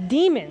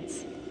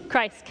 demons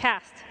Christ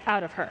cast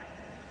out of her.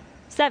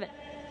 7.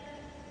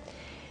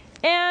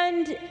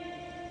 And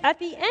at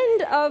the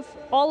end of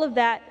all of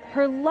that,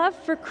 her love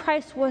for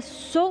Christ was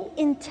so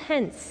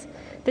intense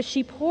that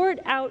she poured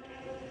out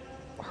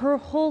her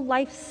whole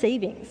life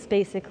savings,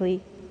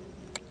 basically,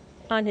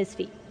 on his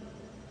feet.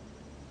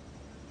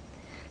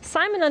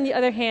 Simon, on the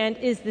other hand,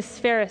 is this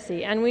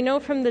Pharisee, and we know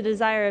from the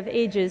Desire of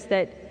Ages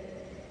that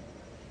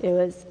it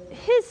was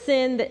his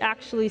sin that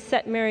actually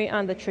set Mary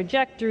on the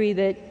trajectory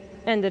that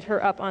ended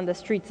her up on the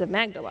streets of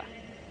Magdala.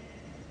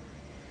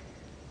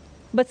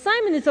 But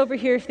Simon is over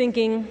here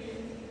feeling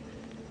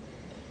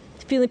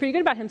pretty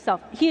good about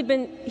himself. He'd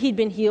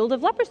been healed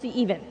of leprosy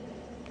even.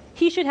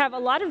 He should have a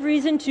lot of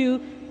reason to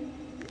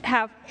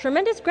have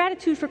tremendous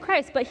gratitude for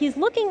Christ, but he's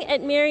looking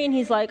at Mary and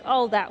he's like,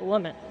 oh, that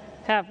woman,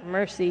 have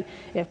mercy.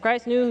 If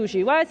Christ knew who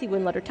she was, he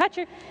wouldn't let her touch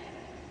her.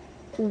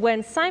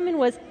 When Simon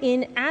was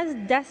in as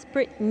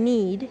desperate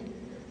need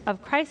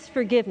of Christ's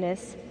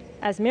forgiveness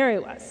as Mary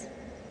was,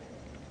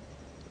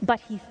 but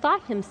he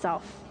thought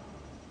himself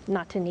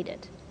not to need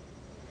it.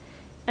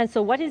 And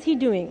so what is he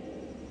doing?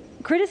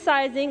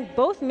 Criticizing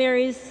both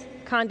Mary's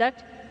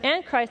conduct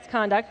and Christ's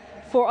conduct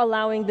for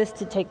allowing this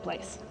to take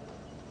place.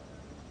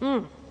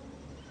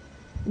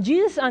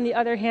 Jesus, on the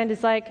other hand,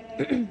 is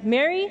like,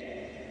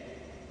 Mary,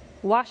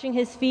 washing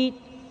his feet,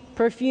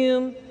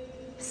 perfume.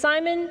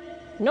 Simon,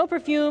 no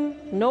perfume,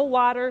 no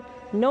water,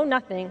 no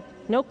nothing,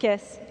 no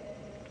kiss.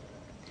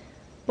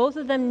 Both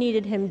of them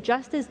needed him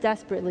just as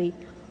desperately.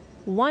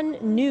 One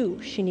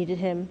knew she needed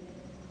him,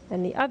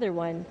 and the other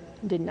one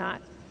did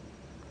not.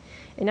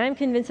 And I'm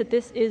convinced that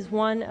this is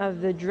one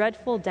of the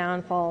dreadful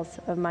downfalls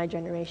of my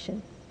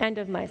generation and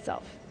of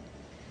myself.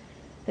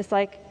 It's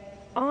like,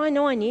 oh, I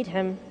know I need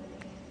him.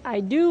 I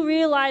do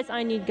realize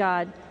I need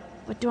God,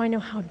 but do I know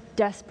how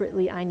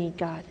desperately I need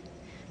God?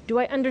 Do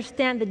I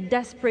understand the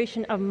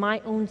desperation of my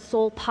own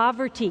soul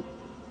poverty?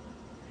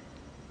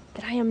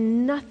 That I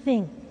am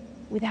nothing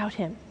without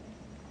him.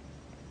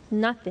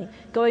 Nothing.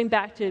 Going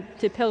back to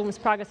Pilgrim's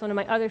Progress, one of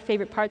my other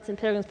favorite parts in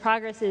Pilgrim's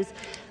Progress is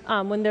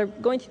when they're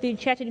going through the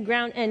enchanted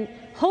ground, and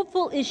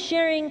Hopeful is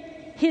sharing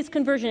his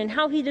conversion and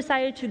how he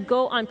decided to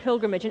go on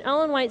pilgrimage. And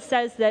Ellen White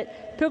says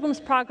that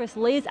Pilgrim's Progress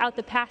lays out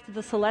the path to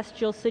the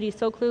celestial city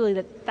so clearly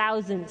that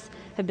thousands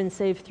have been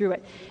saved through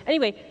it.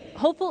 Anyway,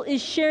 Hopeful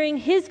is sharing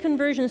his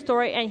conversion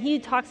story, and he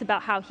talks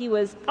about how he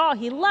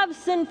loved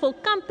sinful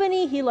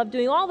company, he loved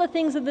doing all the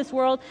things of this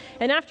world,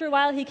 and after a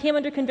while he came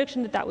under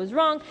conviction that that was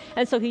wrong,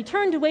 and so he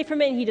turned away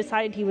from it and he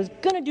decided he was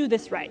going to do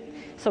this right.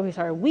 So he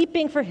started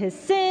weeping for his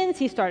sins,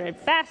 he started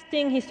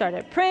fasting, he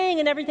started praying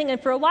and everything,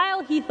 and for a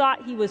while he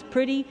thought he was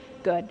pretty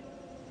good,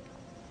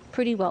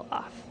 pretty well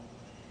off.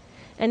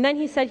 And then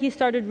he said he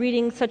started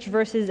reading such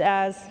verses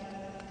as,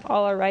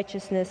 all our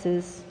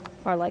righteousnesses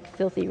are like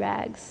filthy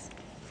rags,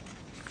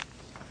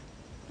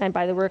 and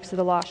by the works of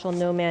the law shall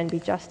no man be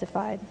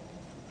justified.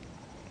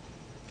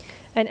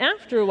 And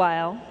after a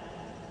while,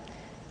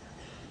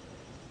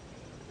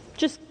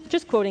 just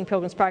quoting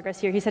Pilgrim's Progress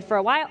here, he said, for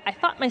a while I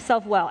thought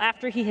myself well,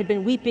 after he had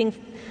been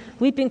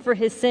weeping for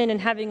his sin and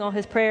having all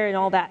his prayer and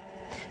all that.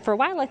 For a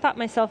while I thought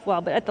myself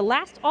well, but at the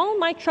last all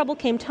my trouble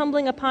came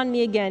tumbling upon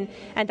me again,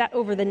 and that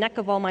over the neck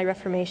of all my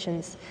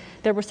reformations.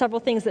 There were several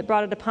things that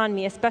brought it upon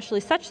me,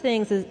 especially such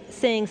sayings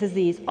as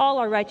these, all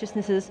our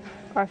righteousnesses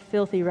are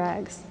filthy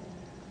rags.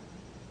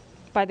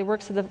 By the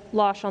works of the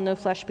law shall no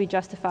flesh be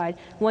justified.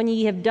 When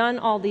ye have done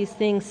all these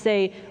things,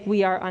 say,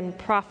 we are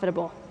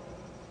unprofitable.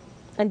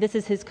 And this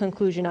is his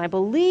conclusion. I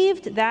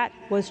believed that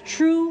was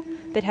true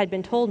that had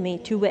been told me,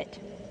 to wit,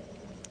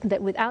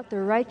 that without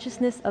the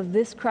righteousness of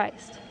this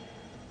Christ,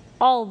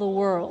 all the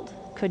world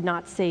could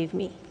not save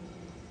me.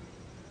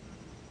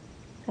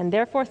 And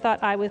therefore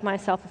thought I with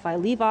myself, if I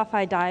leave off,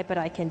 I die, but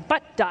I can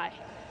but die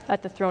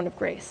at the throne of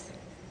grace.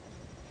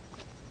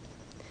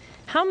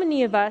 How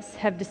many of us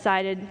have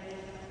decided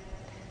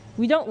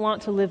we don't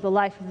want to live the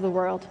life of the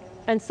world,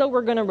 and so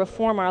we're going to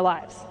reform our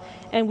lives?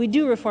 And we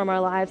do reform our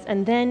lives,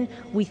 and then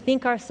we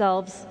think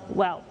ourselves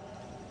well,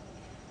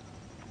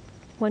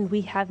 when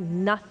we have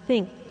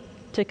nothing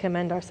to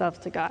commend ourselves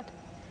to God.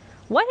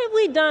 What have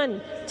we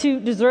done to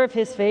deserve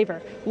his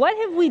favor? What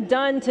have we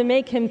done to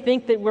make him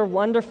think that we're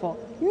wonderful?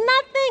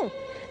 Nothing.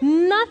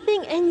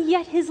 Nothing, and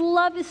yet his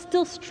love is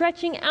still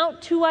stretching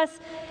out to us.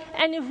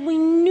 And if we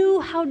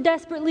knew how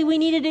desperately we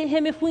needed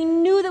him, if we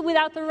knew that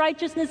without the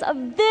righteousness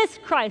of this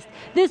Christ,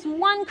 this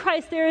one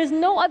Christ, there is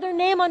no other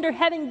name under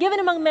heaven given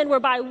among men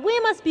whereby we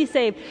must be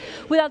saved.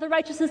 Without the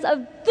righteousness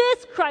of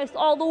this Christ,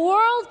 all the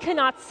world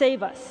cannot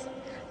save us.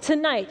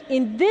 Tonight,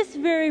 in this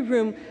very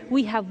room,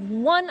 we have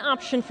one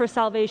option for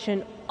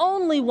salvation,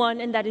 only one,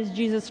 and that is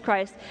Jesus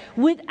Christ.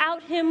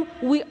 Without him,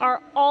 we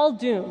are all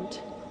doomed.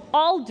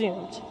 All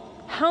doomed.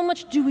 How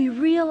much do we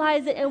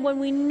realize it? And when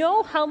we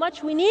know how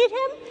much we need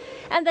him,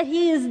 and that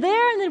he is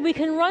there, and that we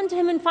can run to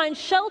him and find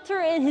shelter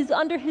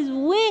under his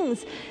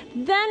wings,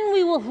 then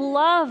we will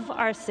love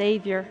our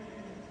Savior.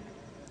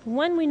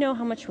 When we know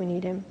how much we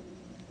need him.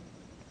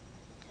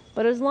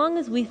 But as long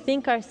as we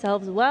think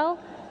ourselves, well,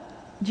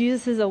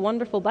 Jesus is a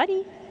wonderful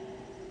buddy,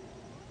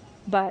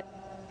 but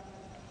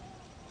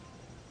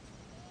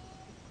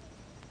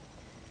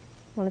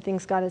one of the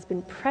things God has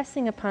been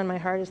pressing upon my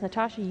heart is,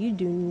 Natasha, you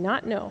do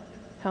not know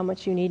how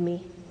much you need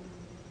me.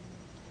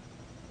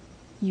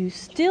 You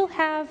still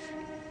have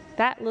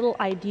that little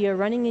idea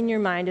running in your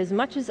mind, as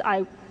much as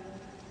I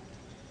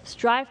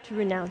strive to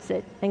renounce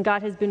it, and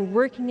God has been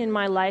working in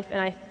my life, and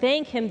I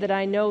thank him that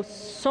I know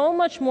so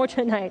much more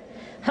tonight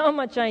how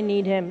much I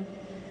need him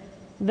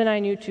than I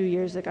knew 2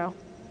 years ago.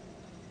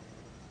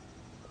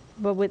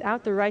 But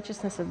without the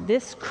righteousness of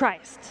this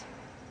Christ,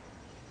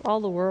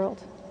 all the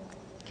world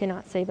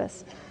cannot save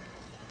us.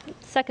 The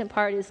second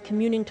part is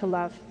communing to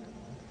love.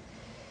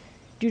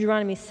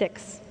 Deuteronomy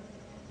 6,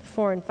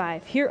 4 and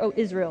 5. Hear, O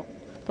Israel,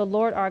 the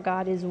Lord our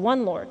God is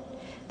one Lord.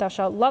 Thou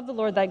shalt love the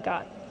Lord thy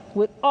God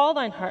with all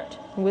thine heart,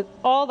 and with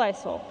all thy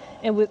soul,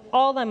 and with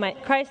all thy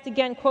might. Christ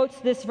again quotes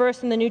this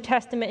verse in the New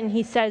Testament, and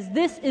he says,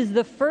 this is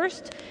the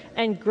first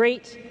and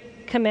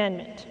great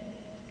commandment.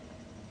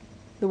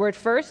 The word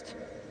first,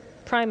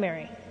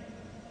 primary.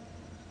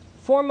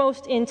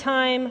 Foremost in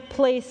time,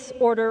 place,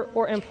 order,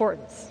 or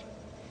importance.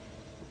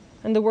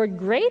 And the word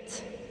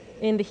great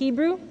in the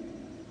Hebrew,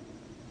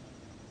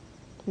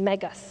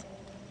 megas.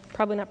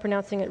 Probably not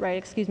pronouncing it right.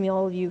 Excuse me,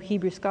 all of you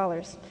Hebrew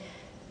scholars.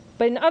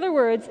 But in other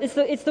words,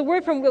 it's the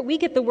word from what we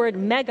get the word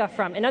mega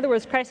from. In other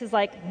words, Christ is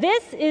like,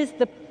 this is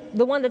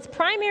the one that's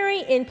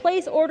primary in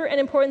place, order, and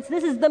importance.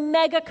 This is the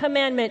mega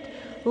commandment.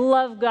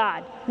 Love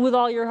God with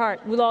all your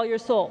heart, with all your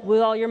soul, with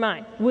all your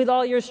mind, with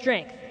all your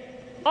strength.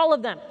 All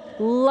of them.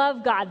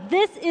 Love God.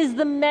 This is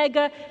the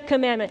mega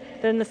commandment.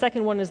 Then the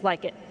second one is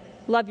like it.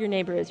 Love your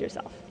neighbor as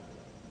yourself.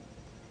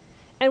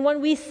 And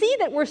when we see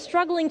that we're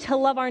struggling to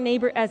love our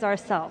neighbor as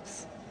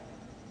ourselves,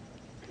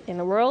 in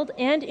the world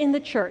and in the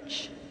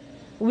church,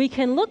 we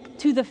can look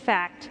to the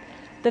fact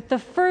that the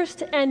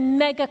first and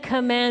mega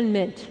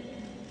commandment,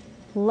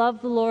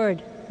 love the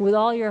Lord with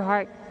all your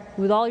heart,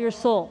 with all your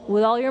soul,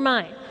 with all your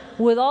mind,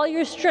 with all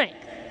your strength,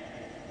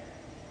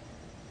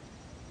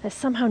 has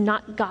somehow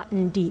not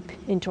gotten deep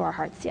into our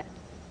hearts yet.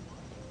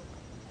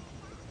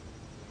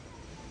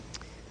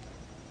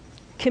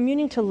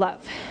 Communing to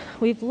love.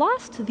 We've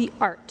lost the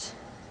art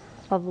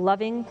of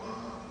loving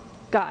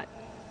God.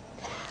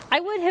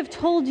 I would have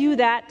told you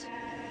that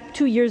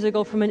 2 years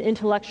ago from an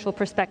intellectual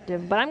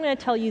perspective, but I'm going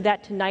to tell you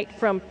that tonight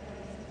from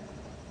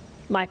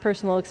my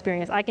personal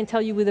experience. I can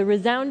tell you with a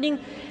resounding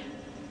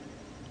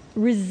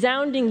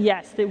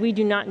yes that we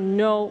do not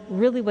know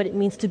really what it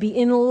means to be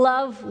in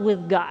love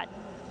with God.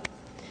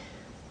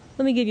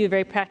 Let me give you a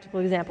very practical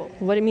example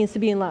of what it means to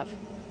be in love.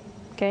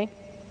 Okay?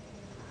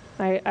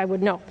 I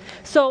would know.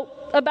 So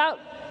about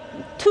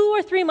 2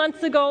 or 3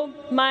 months ago,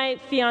 my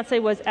fiance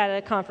was at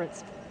a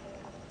conference.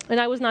 And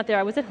I was not there,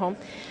 I was at home.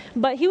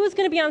 But he was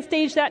going to be on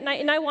stage that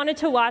night, and I wanted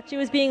to watch. It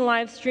was being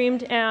live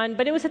streamed,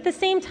 but it was at the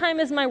same time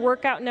as my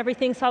workout and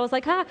everything, so I was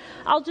like,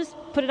 I'll just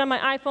put it on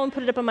my iPhone,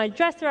 put it up on my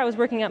dresser. I was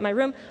working at my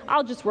room.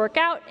 I'll just work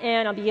out,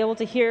 and I'll be able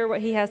to hear what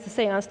he has to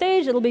say on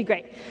stage. It'll be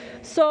great.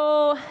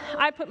 So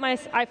I put my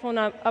iPhone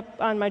up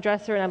on my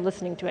dresser, and I'm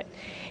listening to it.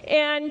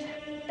 And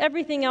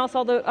everything else,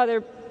 all the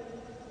other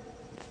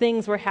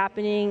things were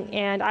happening,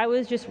 and I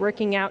was just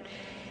working out.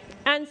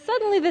 And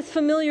suddenly this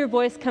familiar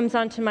voice comes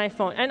onto my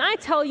phone. And I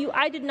tell you,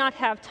 I did not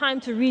have time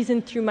to reason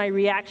through my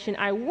reaction.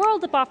 I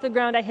whirled up off the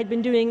ground. I had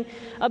been doing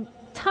a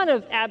ton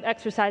of ab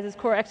exercises,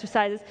 core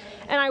exercises.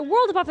 And I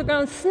whirled up off the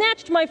ground,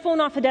 snatched my phone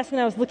off the desk,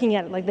 and I was looking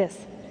at it like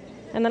this.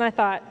 And then I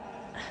thought,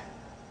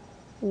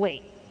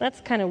 wait,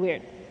 that's kind of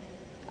weird.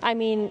 I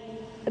mean,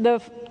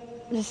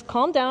 just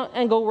calm down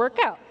and go work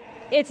out.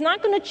 It's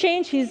not going to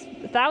change. He's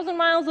 1,000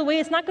 miles away.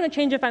 It's not going to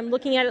change if I'm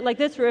looking at it like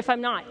this or if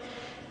I'm not.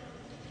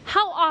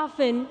 How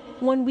often,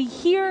 when we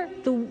hear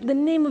the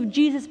name of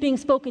Jesus being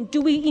spoken,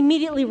 do we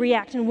immediately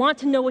react and want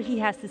to know what he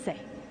has to say?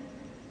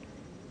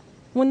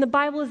 When the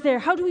Bible is there,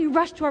 how do we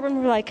rush to our Bible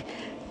and we're like,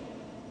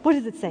 what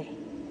does it say?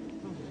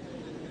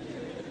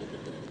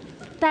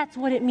 That's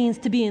what it means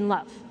to be in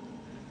love.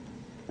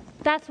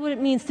 That's what it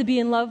means to be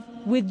in love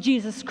with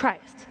Jesus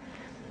Christ.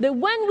 That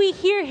when we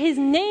hear his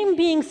name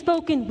being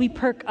spoken, we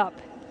perk up.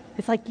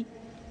 It's like,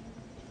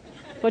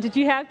 what did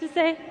you have to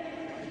say?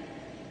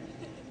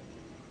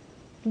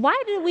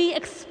 Why do we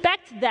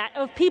expect that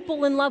of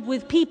people in love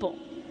with people,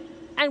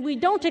 and we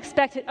don't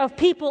expect it of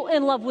people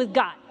in love with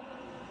God?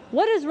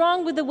 What is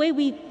wrong with the way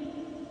we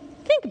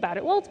think about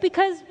it? Well, it's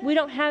because we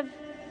don't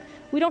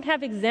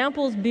have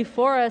examples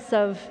before us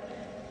of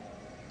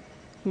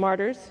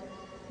martyrs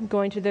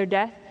going to their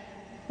death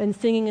and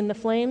singing in the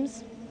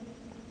flames.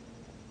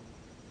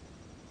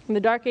 In the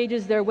Dark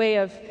Ages, their way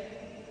of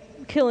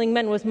killing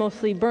men was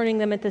mostly burning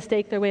them at the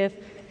stake. Their way of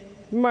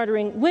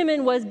martyring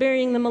women was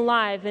burying them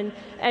alive. And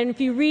if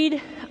you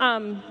read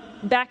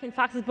back in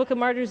Fox's Book of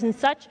Martyrs and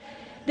such,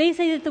 they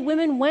say that the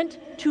women went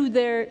to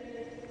their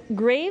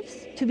graves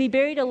to be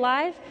buried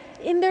alive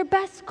in their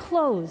best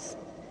clothes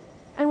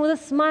and with a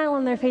smile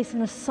on their face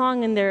and a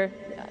song in their,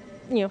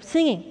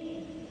 singing.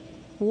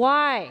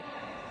 Why?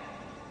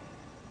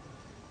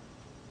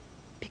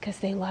 Because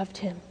they loved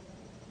him.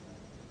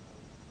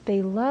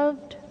 They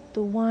loved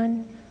the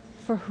one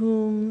for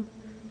whom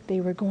they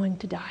were going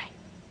to die.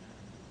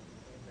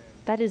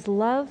 That is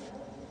love.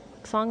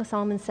 Song of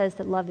Solomon says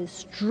that love is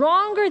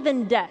stronger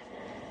than death,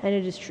 and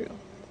it is true.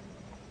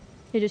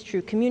 It is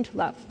true. Commune to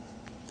love.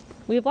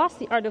 We have lost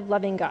the art of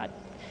loving God.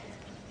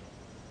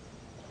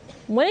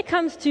 When it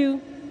comes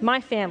to my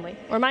family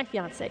or my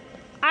fiance,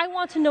 I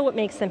want to know what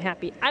makes them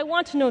happy. I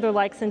want to know their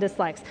likes and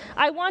dislikes.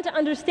 I want to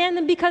understand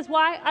them because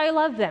why? I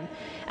love them.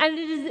 And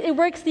it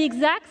works the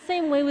exact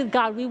same way with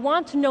God. We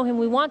want to know him.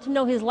 We want to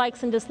know his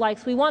likes and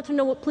dislikes. We want to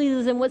know what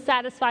pleases him, what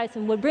satisfies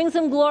him, what brings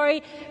him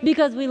glory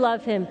because we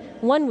love him,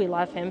 when we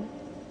love him.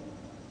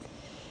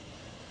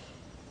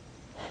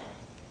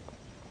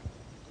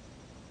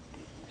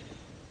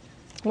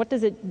 What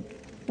does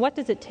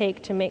it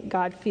take to make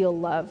God feel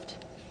loved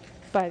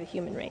by the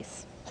human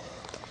race?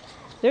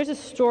 There's a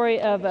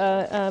story of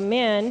a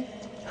man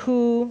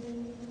who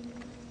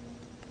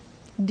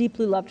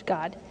deeply loved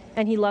God,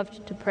 and he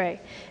loved to pray.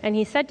 And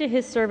he said to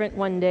his servant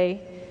one day,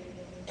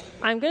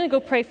 I'm going to go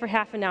pray for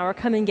half an hour.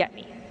 Come and get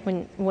me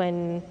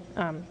when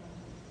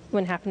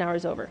half an hour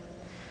is over.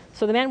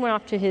 So the man went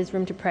off to his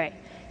room to pray.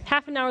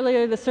 Half an hour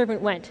later, the servant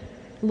went,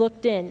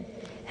 looked in,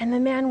 and the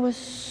man was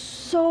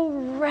so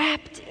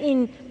wrapped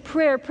in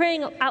prayer,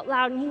 praying out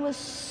loud, and he was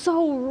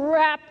so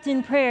wrapped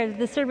in prayer that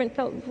the servant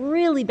felt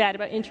really bad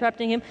about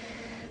interrupting him.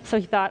 So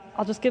he thought,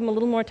 I'll just give him a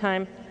little more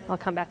time. I'll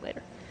come back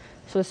later.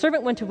 So the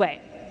servant went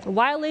away. A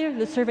while later,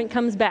 the servant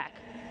comes back,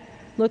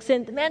 looks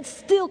in. The man's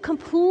still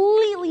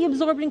completely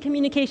absorbed in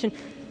communication.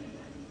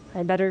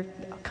 I'll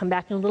come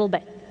back in a little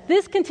bit.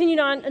 This continued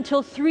on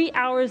until 3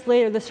 hours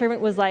later. The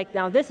servant was like,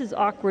 now this is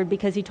awkward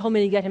because he told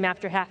me to get him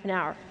after half an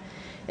hour.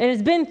 And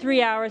it's been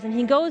 3 hours, and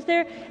he goes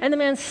there, and the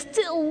man's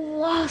still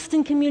lost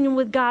in communion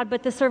with God,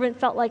 but the servant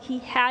felt like he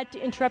had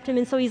to interrupt him,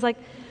 and so he's like,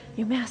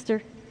 your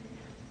master,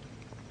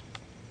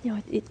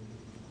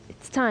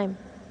 it's time.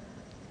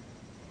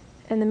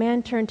 And the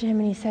man turned to him,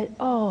 and he said,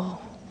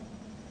 oh,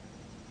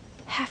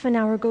 half an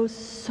hour goes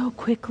so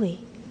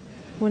quickly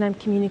when I'm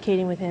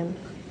communicating with him.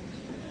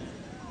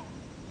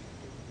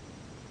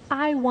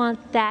 I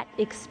want that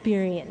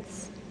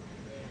experience,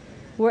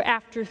 where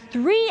after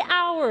 3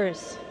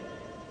 hours,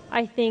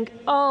 I think,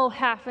 oh,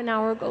 half an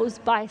hour goes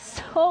by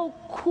so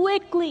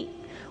quickly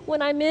when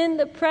I'm in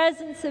the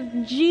presence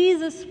of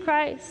Jesus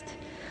Christ,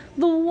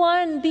 the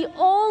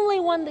only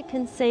one that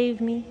can save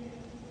me.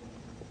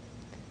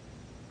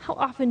 How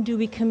often do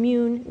we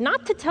commune,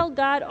 not to tell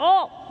God,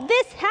 oh,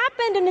 this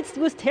happened and it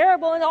was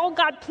terrible, and oh,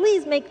 God,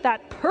 please make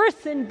that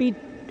person be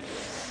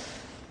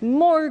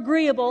more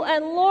agreeable,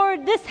 and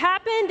Lord, this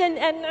happened,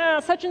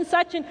 and such and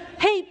such, and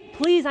hey,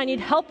 please, I need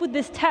help with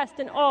this test,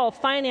 and oh,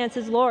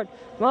 finances, Lord,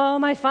 oh,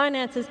 my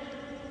finances.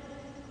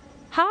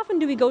 How often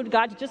do we go to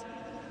God to just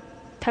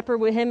pepper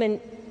with him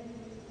and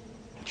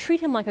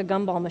treat him like a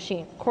gumball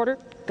machine? Quarter,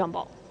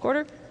 gumball,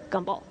 quarter,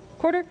 gumball,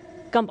 quarter,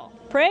 gumball.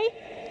 Pray,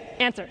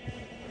 answer.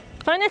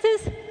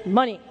 Finances,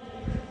 money.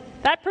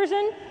 That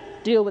person,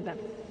 deal with them.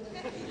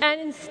 And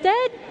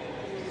instead,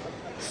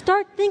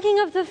 start thinking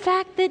of the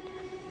fact that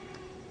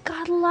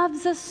God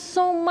loves us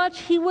so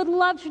much, he would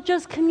love to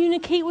just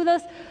communicate with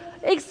us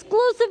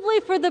exclusively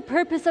for the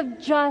purpose of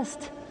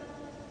just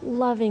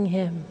loving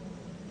him.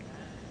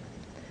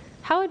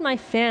 How would my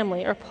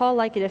family or Paul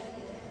like it if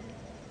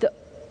the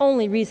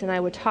only reason I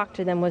would talk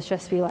to them was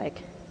just be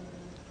like,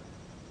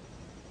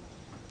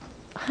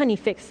 honey,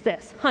 fix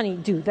this. Honey,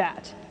 do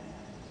that.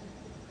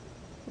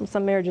 And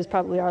some marriages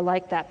probably are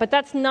like that, but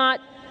they're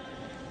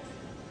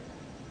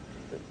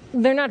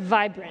not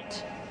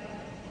vibrant.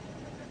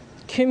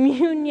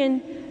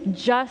 Communion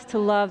just to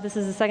love. This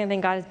is the second thing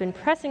God has been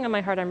pressing on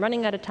my heart. I'm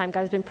running out of time. God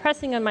has been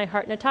pressing on my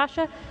heart.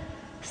 Natasha,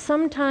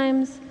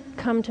 sometimes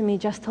come to me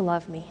just to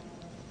love me.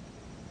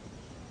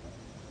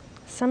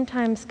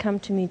 Sometimes come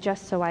to me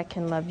just so I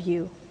can love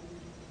you.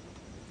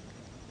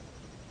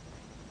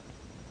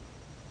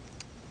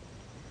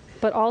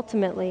 But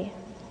ultimately,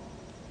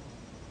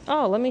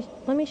 let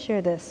me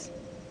share this.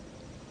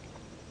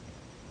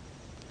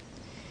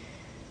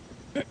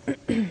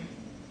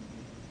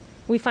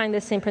 We find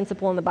this same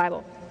principle in the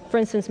Bible. For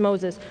instance,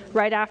 Moses,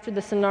 right after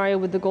the scenario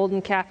with the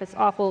golden calf, it's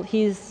awful.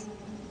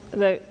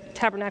 The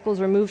tabernacle is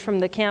removed from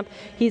the camp.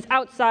 He's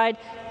outside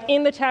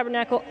in the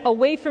tabernacle,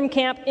 away from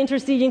camp,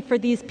 interceding for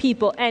these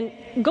people. And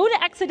go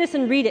to Exodus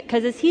and read it,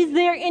 because as he's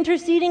there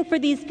interceding for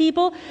these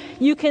people,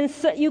 you can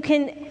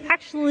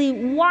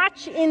actually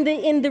watch in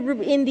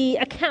the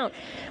account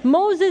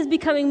Moses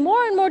becoming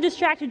more and more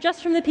distracted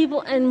just from the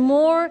people, and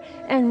more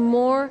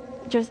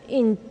just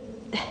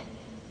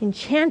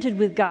enchanted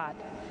with God,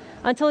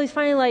 until he's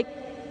finally like,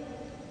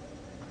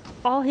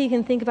 all he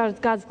can think about is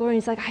God's glory.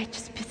 And he's like, I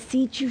just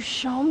beseech you,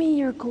 show me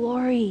your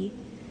glory.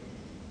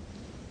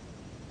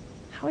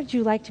 How would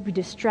you like to be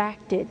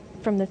distracted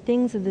from the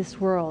things of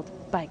this world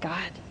by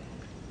God?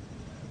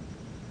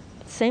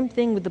 Same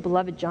thing with the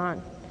beloved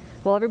John.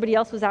 While everybody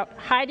else was out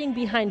hiding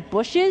behind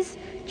bushes,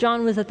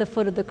 John was at the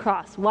foot of the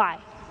cross. Why?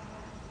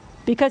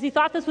 Because he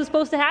thought this was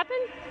supposed to happen?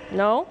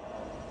 No.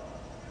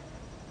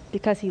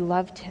 Because he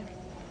loved him.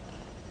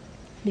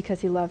 Because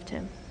he loved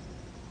him.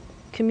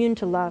 Commune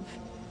to love.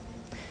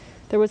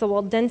 There was a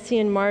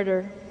Waldensian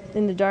martyr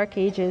in the Dark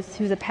Ages.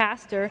 He was a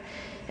pastor,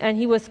 and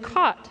he was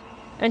caught.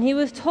 And he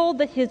was told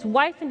that his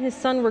wife and his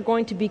son were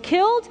going to be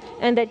killed,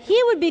 and that he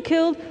would be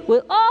killed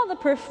with all the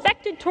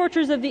perfected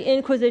tortures of the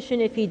Inquisition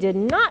if he did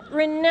not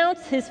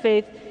renounce his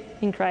faith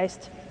in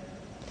Christ.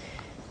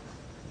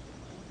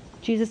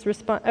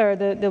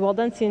 The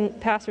Waldensian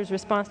pastor's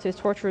response to his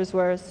torturers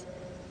was,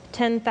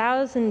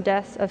 10,000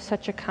 deaths of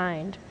such a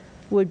kind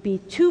would be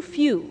too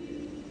few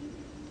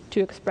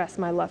to express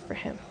my love for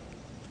him.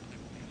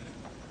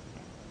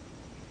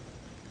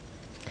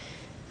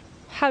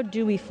 How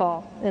do we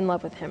fall in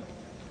love with him?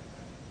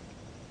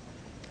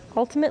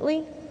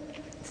 Ultimately,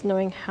 it's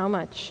knowing how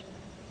much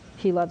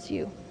he loves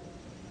you.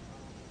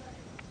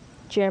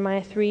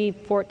 Jeremiah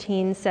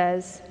 3:14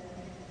 says,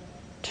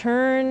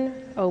 "Turn,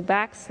 O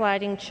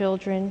backsliding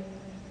children,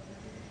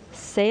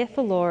 saith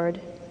the Lord,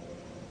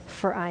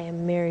 for I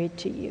am married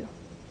to you."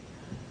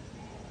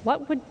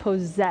 What would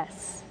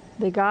possess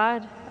the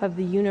God of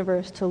the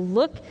universe to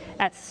look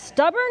at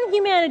stubborn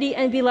humanity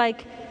and be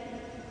like,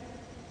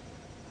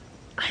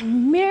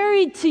 I'm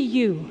married to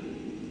you,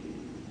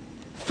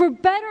 for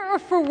better or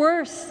for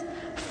worse,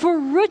 for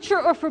richer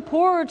or for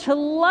poorer, to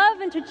love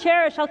and to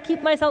cherish. I'll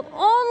keep myself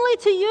only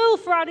to you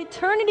throughout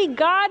eternity.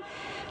 God,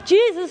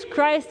 Jesus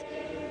Christ,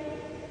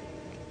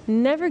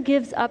 never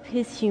gives up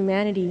his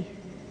humanity,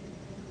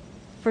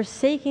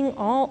 forsaking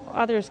all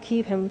others,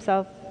 keep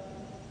himself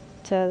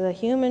to the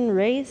human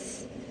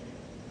race,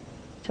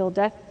 till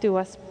death do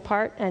us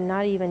part, and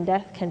not even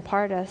death can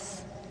part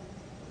us.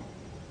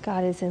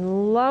 God is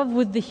in love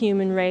with the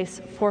human race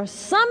for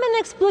some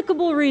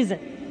inexplicable reason.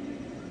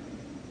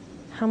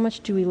 How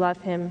much do we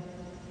love him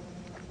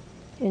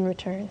in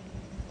return?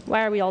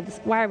 Why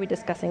are we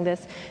discussing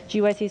this?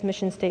 GYC's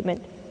mission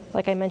statement,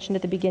 like I mentioned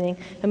at the beginning,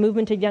 a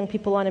movement of young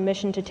people on a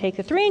mission to take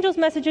the three angels'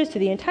 messages to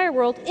the entire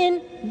world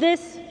in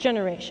this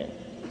generation.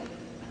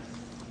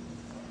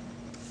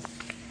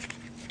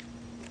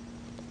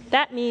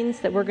 That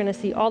means that we're going to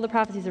see all the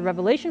prophecies of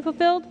Revelation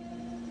fulfilled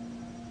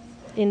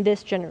in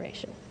this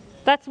generation.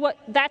 That's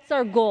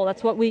our goal.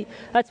 That's what we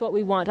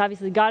want.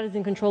 Obviously, God is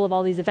in control of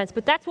all these events,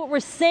 but that's what we're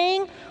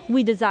saying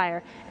we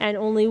desire. And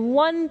only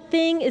one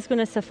thing is going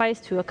to suffice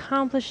to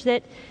accomplish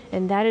it,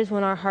 and that is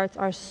when our hearts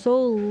are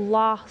so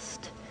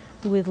lost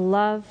with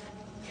love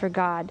for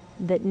God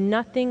that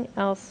nothing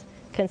else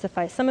can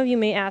suffice. Some of you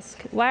may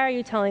ask, why are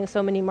you telling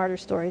so many martyr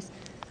stories?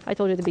 I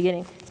told you at the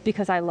beginning. It's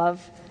because I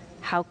love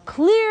how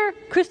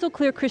crystal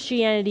clear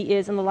Christianity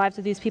is in the lives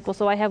of these people.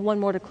 So I have one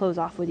more to close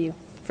off for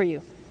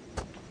you.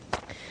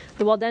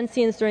 The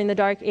Waldensians during the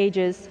Dark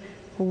Ages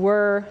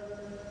were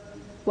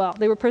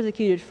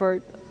persecuted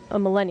for a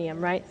millennium,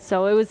 right?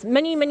 So it was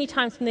many, many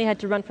times when they had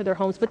to run for their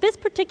homes. But this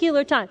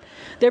particular time,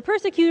 their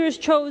persecutors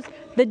chose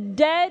the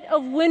dead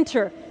of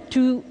winter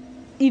to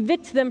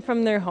evict them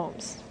from their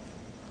homes.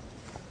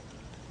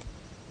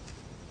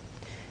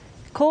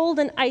 Cold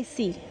and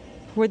icy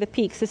were the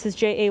peaks. This is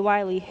J.A.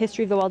 Wiley,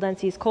 History of the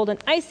Waldenses. Cold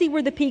and icy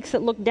were the peaks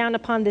that looked down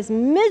upon this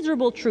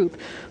miserable troop,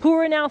 who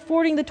were now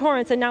fording the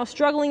torrents and now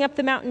struggling up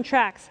the mountain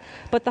tracks.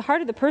 But the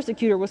heart of the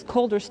persecutor was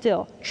colder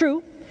still.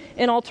 True,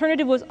 an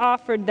alternative was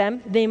offered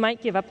them. They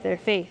might give up their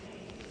faith.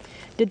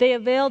 Did they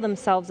avail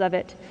themselves of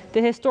it?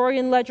 The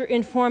historian Ledger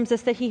informs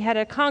us that he had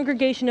a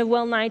congregation of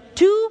well nigh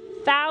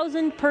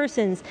 2,000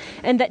 persons,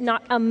 and that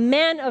not a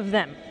man of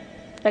them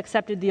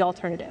accepted the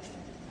alternative.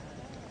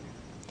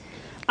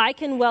 I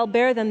can well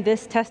bear them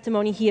this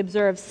testimony, he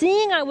observed,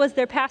 seeing I was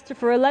their pastor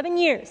for 11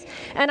 years,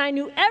 and I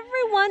knew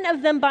every one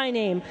of them by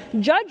name.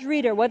 Judge,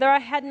 reader, whether I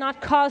had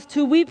not cause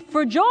to weep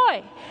for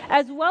joy,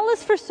 as well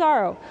as for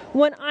sorrow,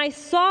 when I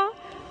saw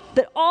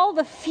that all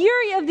the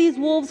fury of these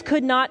wolves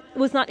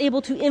was not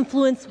able to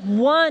influence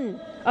one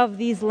of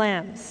these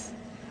lambs,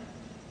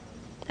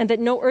 and that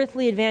no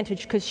earthly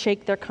advantage could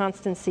shake their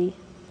constancy.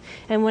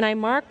 And when I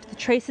marked the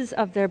traces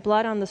of their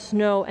blood on the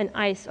snow and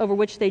ice over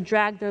which they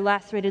dragged their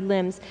lacerated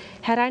limbs,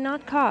 had I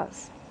not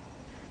cause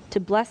to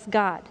bless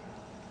God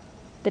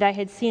that I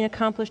had seen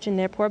accomplished in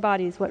their poor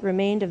bodies what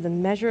remained of the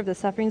measure of the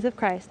sufferings of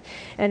Christ,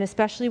 and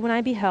especially when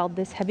I beheld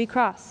this heavy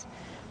cross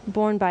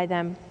borne by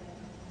them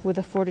with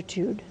a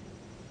fortitude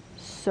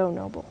so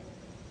noble.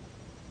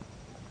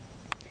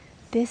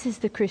 This is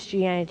the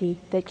Christianity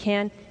that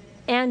can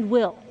and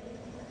will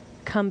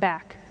come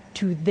back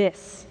to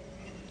this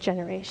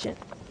generation.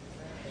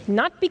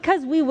 Not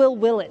because we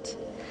will it.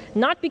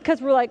 Not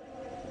because we're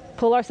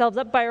pull ourselves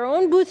up by our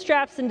own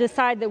bootstraps and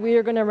decide that we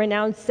are going to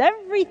renounce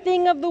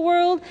everything of the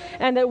world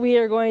and that we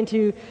are going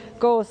to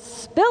go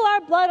spill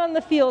our blood on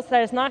the fields.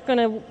 That is not going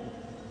to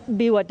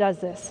be what does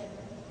this.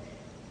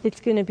 It's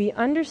going to be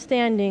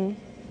understanding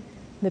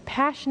the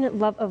passionate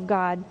love of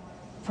God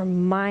for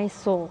my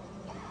soul.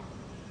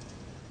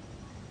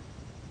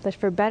 That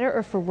for better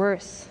or for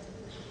worse,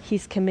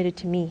 He's committed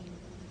to me.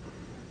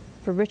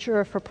 For richer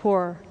or for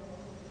poorer,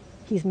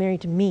 He's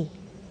married to me.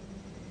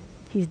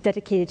 He's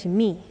dedicated to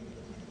me.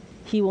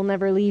 He will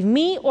never leave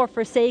me or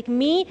forsake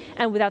me,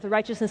 and without the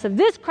righteousness of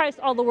this Christ,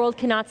 all the world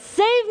cannot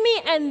save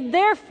me, and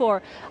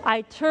therefore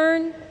I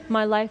turn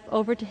my life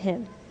over to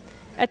Him.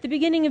 At the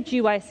beginning of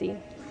GYC,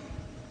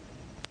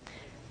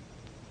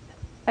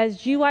 as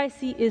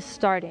GYC is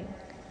starting,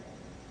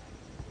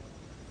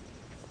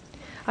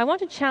 I want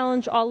to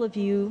challenge all of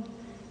you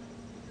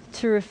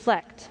to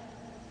reflect.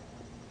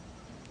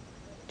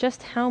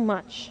 Just how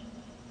much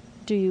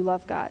do you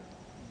love God?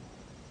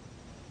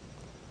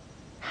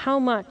 How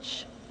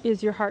much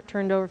is your heart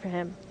turned over for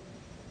Him?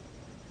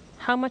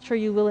 How much are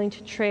you willing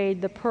to trade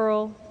the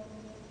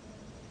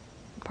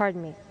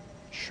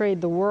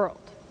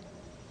world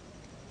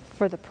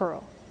for the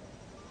pearl?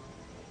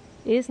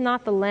 Is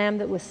not the lamb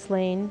that was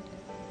slain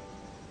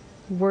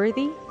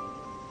worthy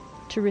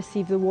to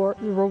receive the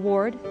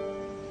reward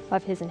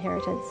of his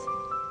inheritance?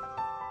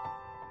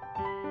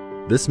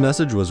 This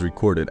message was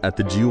recorded at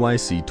the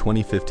GYC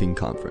 2015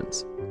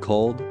 conference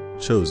called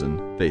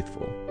Chosen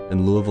Faithful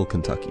in Louisville,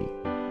 Kentucky.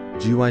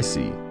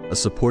 GYC, a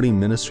supporting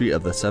ministry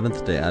of the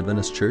Seventh-day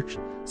Adventist Church,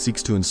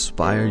 seeks to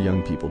inspire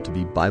young people to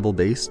be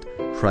Bible-based,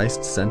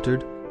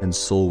 Christ-centered, and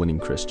soul-winning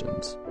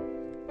Christians.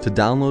 To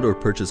download or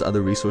purchase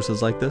other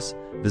resources like this,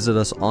 visit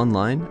us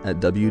online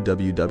at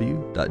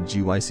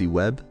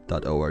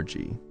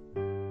www.gycweb.org.